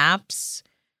on apps.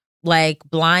 Like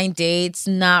blind dates,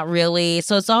 not really.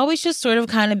 So it's always just sort of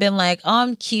kind of been like, oh,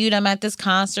 I'm cute. I'm at this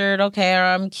concert. Okay. Or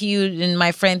I'm cute. And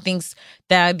my friend thinks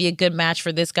that I'd be a good match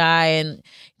for this guy. And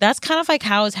that's kind of like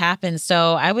how it's happened.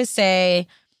 So I would say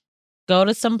go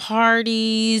to some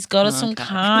parties, go to some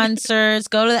concerts,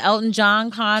 go to the Elton John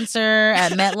concert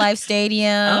at MetLife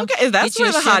Stadium. Okay. That's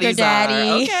where the hotties are.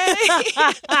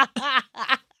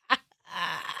 Okay.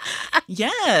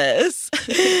 Yes.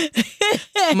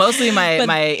 Mostly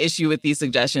my issue with these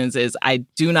suggestions is I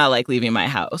do not like leaving my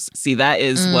house. See, that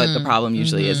is what the problem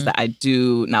usually is, that I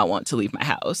do not want to leave my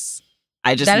house.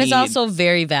 That is also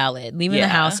very valid. Leaving the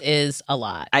house is a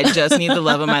lot. I just need the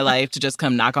love of my life to just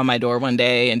come knock on my door one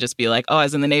day and just be like, oh, I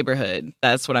was in the neighborhood.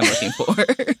 That's what I'm looking for.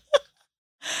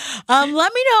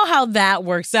 Let me know how that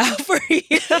works out for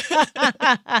you.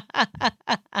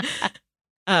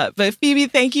 But Phoebe,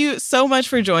 thank you so much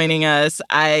for joining us.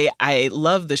 I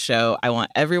love the show. I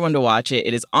want everyone to watch it.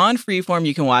 It is on Freeform.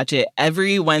 You can watch it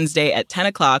every Wednesday at 10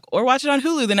 o'clock or watch it on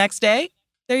Hulu the next day.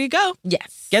 There you go.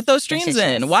 Yes. Get those streams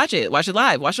in. Watch it. Watch it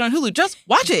live. Watch it on Hulu. Just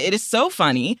watch it. It is so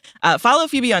funny. Follow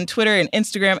Phoebe on Twitter and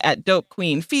Instagram at Dope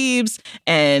Queen Phoebes.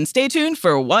 And stay tuned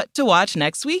for what to watch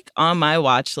next week on my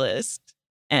watch list.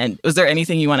 And was there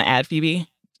anything you want to add, Phoebe?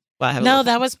 No,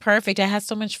 that was perfect. I had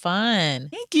so much fun.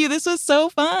 Thank you. This was so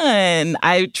fun.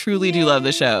 I truly do love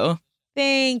the show.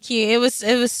 Thank you. It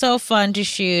was so fun to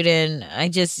shoot, and I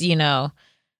just, I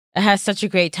had such a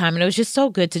great time, and it was just so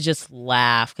good to just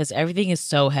laugh because everything is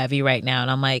so heavy right now,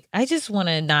 and I'm like, I just want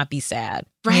to not be sad,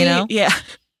 right? Yeah.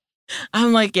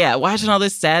 I'm like, watching all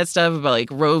this sad stuff about like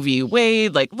Roe v.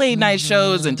 Wade, like late night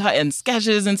shows and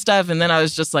sketches and stuff, and then I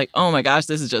was just like, oh my gosh,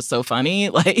 this is just so funny,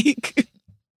 like.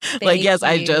 Thank you.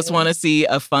 I just want to see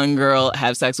a fun girl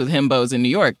have sex with himbos in New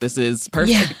York. This is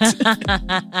perfect.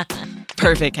 Yeah.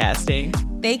 Perfect casting.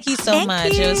 Thank you so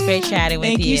much. It was great chatting with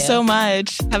you. Thank you so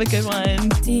much. Have a good one.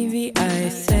 TV I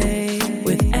Say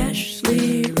with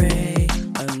Ashley Ray.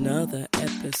 Another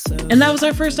episode. And that was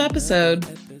our first episode.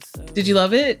 Did you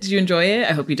love it? Did you enjoy it?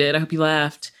 I hope you did. I hope you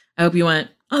laughed. I hope you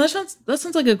went, oh, that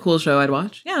sounds like a cool show I'd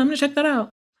watch. Yeah, I'm going to check that out.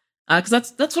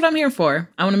 Because that's what I'm here for.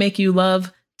 I want to make you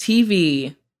love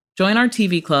TV. Join our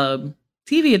TV club.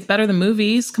 TV, it's better than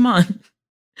movies. Come on.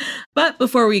 But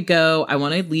before we go, I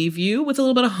want to leave you with a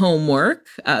little bit of homework.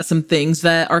 Some things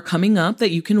that are coming up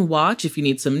that you can watch. If you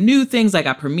need some new things, I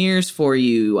got premieres for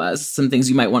you. Some things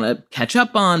you might want to catch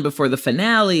up on before the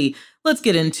finale. Let's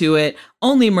get into it.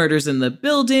 Only Murders in the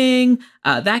Building.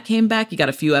 That came back. You got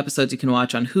a few episodes you can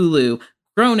watch on Hulu.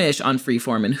 Grownish on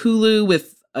Freeform and Hulu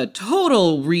with a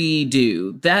total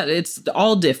redo. That it's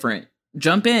all different.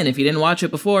 Jump in. If you didn't watch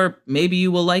it before, maybe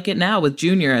you will like it now with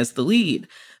Junior as the lead.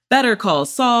 Better Call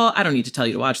Saul. I don't need to tell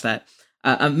you to watch that.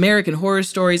 American Horror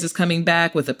Stories is coming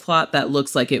back with a plot that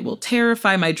looks like it will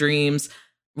terrify my dreams.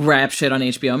 Rap shit on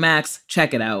HBO Max.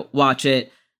 Check it out. Watch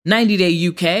it. 90 Day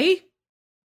UK.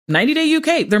 90 Day UK.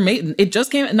 It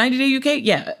just came. 90 Day UK.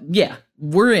 Yeah.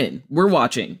 We're in. We're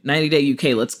watching 90 Day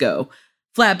UK. Let's go.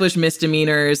 Flatbush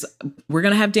Misdemeanors. We're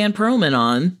gonna have Dan Perlman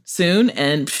on soon,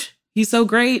 and he's so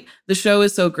great. The show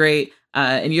is so great.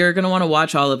 And you're going to want to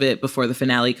watch all of it before the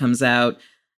finale comes out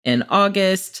in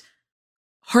August.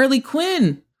 Harley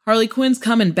Quinn. Harley Quinn's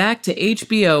coming back to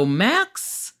HBO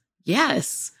Max.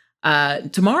 Yes.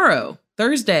 Tomorrow,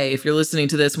 Thursday, if you're listening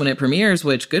to this when it premieres,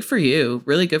 which good for you.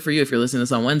 Really good for you if you're listening to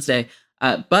this on Wednesday.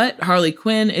 But Harley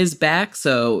Quinn is back.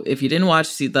 So if you didn't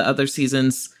watch the other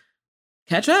seasons,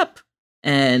 catch up.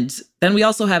 And then we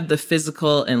also have the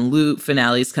Physical and Loot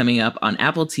finales coming up on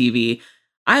Apple TV.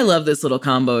 I love this little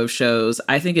combo of shows.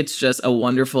 I think it's just a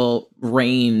wonderful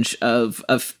range of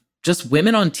just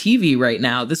women on TV right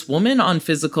now. This woman on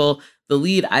Physical, the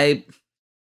lead,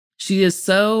 she's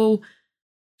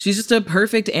just a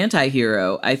perfect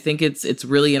anti-hero. I think it's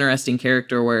really interesting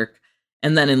character work.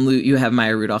 And then in Loot, you have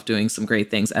Maya Rudolph doing some great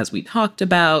things, as we talked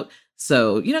about.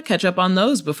 So, catch up on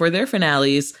those before their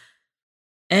finales.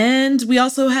 And we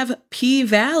also have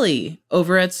P-Valley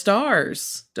over at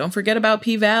Starz. Don't forget about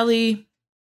P-Valley.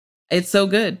 It's so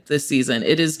good this season.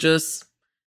 It is just,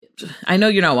 I know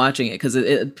you're not watching it because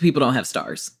people don't have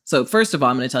Starz. So first of all,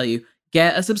 I'm going to tell you,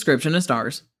 get a subscription to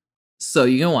Starz so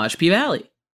you can watch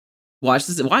P-Valley. Watch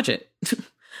it.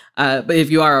 But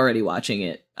if you are already watching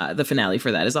it, the finale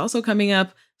for that is also coming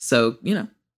up. So,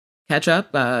 catch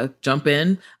up, jump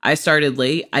in. I started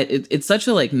late. It's such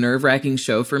a nerve-wracking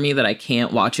show for me that I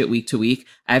can't watch it week to week.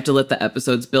 I have to let the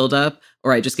episodes build up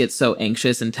or I just get so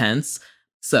anxious and tense.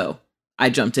 So I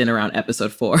jumped in around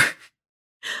episode 4,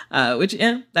 which,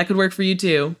 that could work for you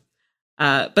too.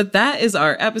 But that is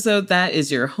our episode. That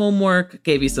is your homework.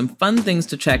 Gave you some fun things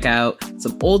to check out,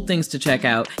 some old things to check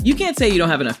out. You can't say you don't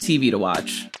have enough TV to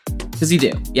watch, because you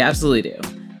do. You absolutely do.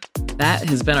 That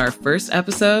has been our first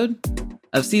episode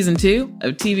of season 2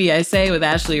 of TV I Say with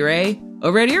Ashley Ray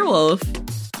over at Earwolf.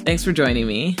 Thanks for joining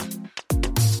me.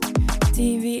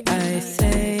 TV I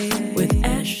Say with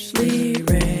Ashley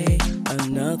Ray.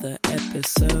 Another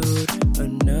episode of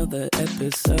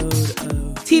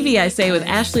TV I Say with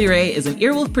Ashley Ray is an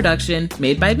Earwolf production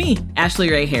made by me, Ashley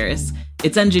Ray Harris.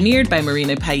 It's engineered by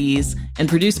Marina Pais and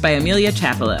produced by Amelia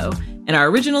Chapello. And our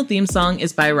original theme song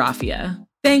is by Raffia.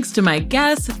 Thanks to my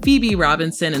guests, Phoebe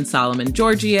Robinson and Solomon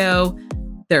Giorgio.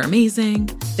 They're amazing.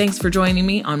 Thanks for joining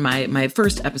me on my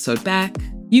first episode back.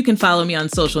 You can follow me on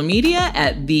social media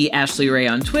at The Ashley Ray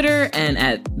on Twitter and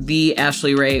at The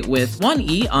Ashley Ray with 1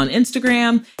 E on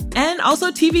Instagram. And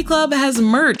also TV Club has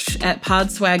merch at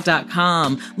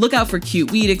podswag.com. Look out for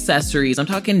cute weed accessories. I'm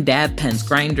talking dab pens,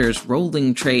 grinders,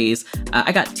 rolling trays.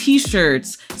 I got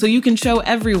t-shirts so you can show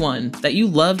everyone that you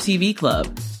love TV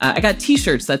Club. I got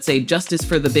t-shirts that say Justice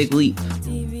for the Big Leap.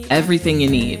 Everything you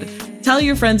need. Tell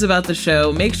your friends about the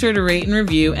show. Make sure to rate and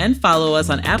review and follow us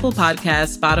on Apple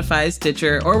Podcasts, Spotify,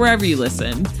 Stitcher, or wherever you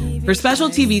listen. For special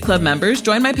TV Club members,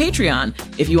 join my Patreon.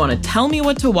 If you want to tell me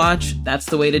what to watch, that's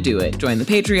the way to do it. Join the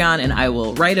Patreon and I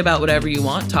will write about whatever you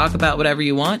want, talk about whatever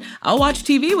you want. I'll watch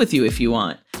TV with you if you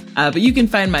want. But you can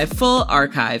find my full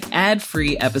archive,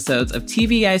 ad-free episodes of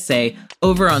TV I Say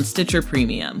over on Stitcher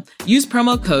Premium. Use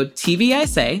promo code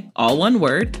TVISay, all one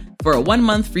word, for a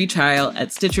 1-month free trial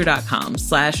at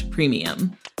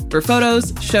stitcher.com/premium. For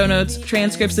photos, show notes,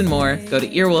 transcripts, and more, go to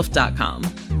earwolf.com.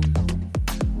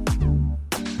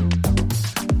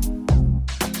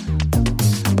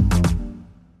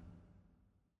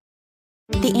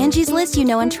 The Angie's List you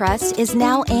know and trust is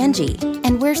now Angie,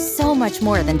 and we're so much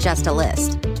more than just a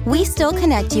list. We still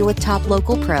connect you with top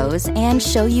local pros and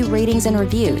show you ratings and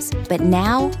reviews, but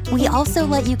now we also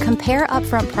let you compare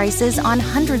upfront prices on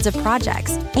hundreds of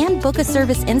projects and book a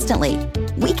service instantly.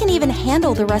 We can even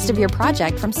handle the rest of your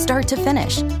project from start to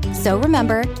finish. So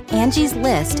remember, Angie's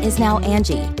List is now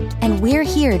Angie, and we're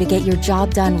here to get your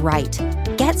job done right.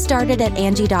 Get started at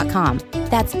Angie.com.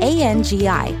 That's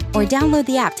ANGI, or download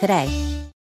the app today.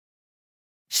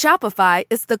 Shopify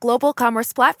is the global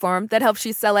commerce platform that helps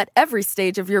you sell at every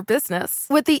stage of your business.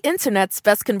 With the internet's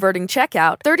best converting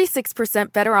checkout,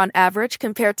 36% better on average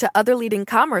compared to other leading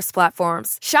commerce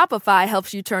platforms, Shopify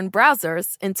helps you turn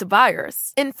browsers into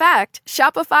buyers. In fact,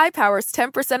 Shopify powers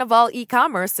 10% of all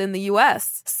e-commerce in the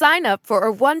U.S. Sign up for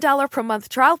a $1 per month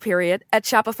trial period at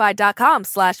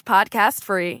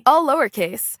shopify.com/podcastfree. All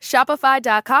lowercase,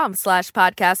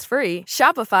 shopify.com/podcastfree,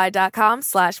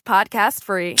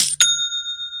 shopify.com/podcastfree.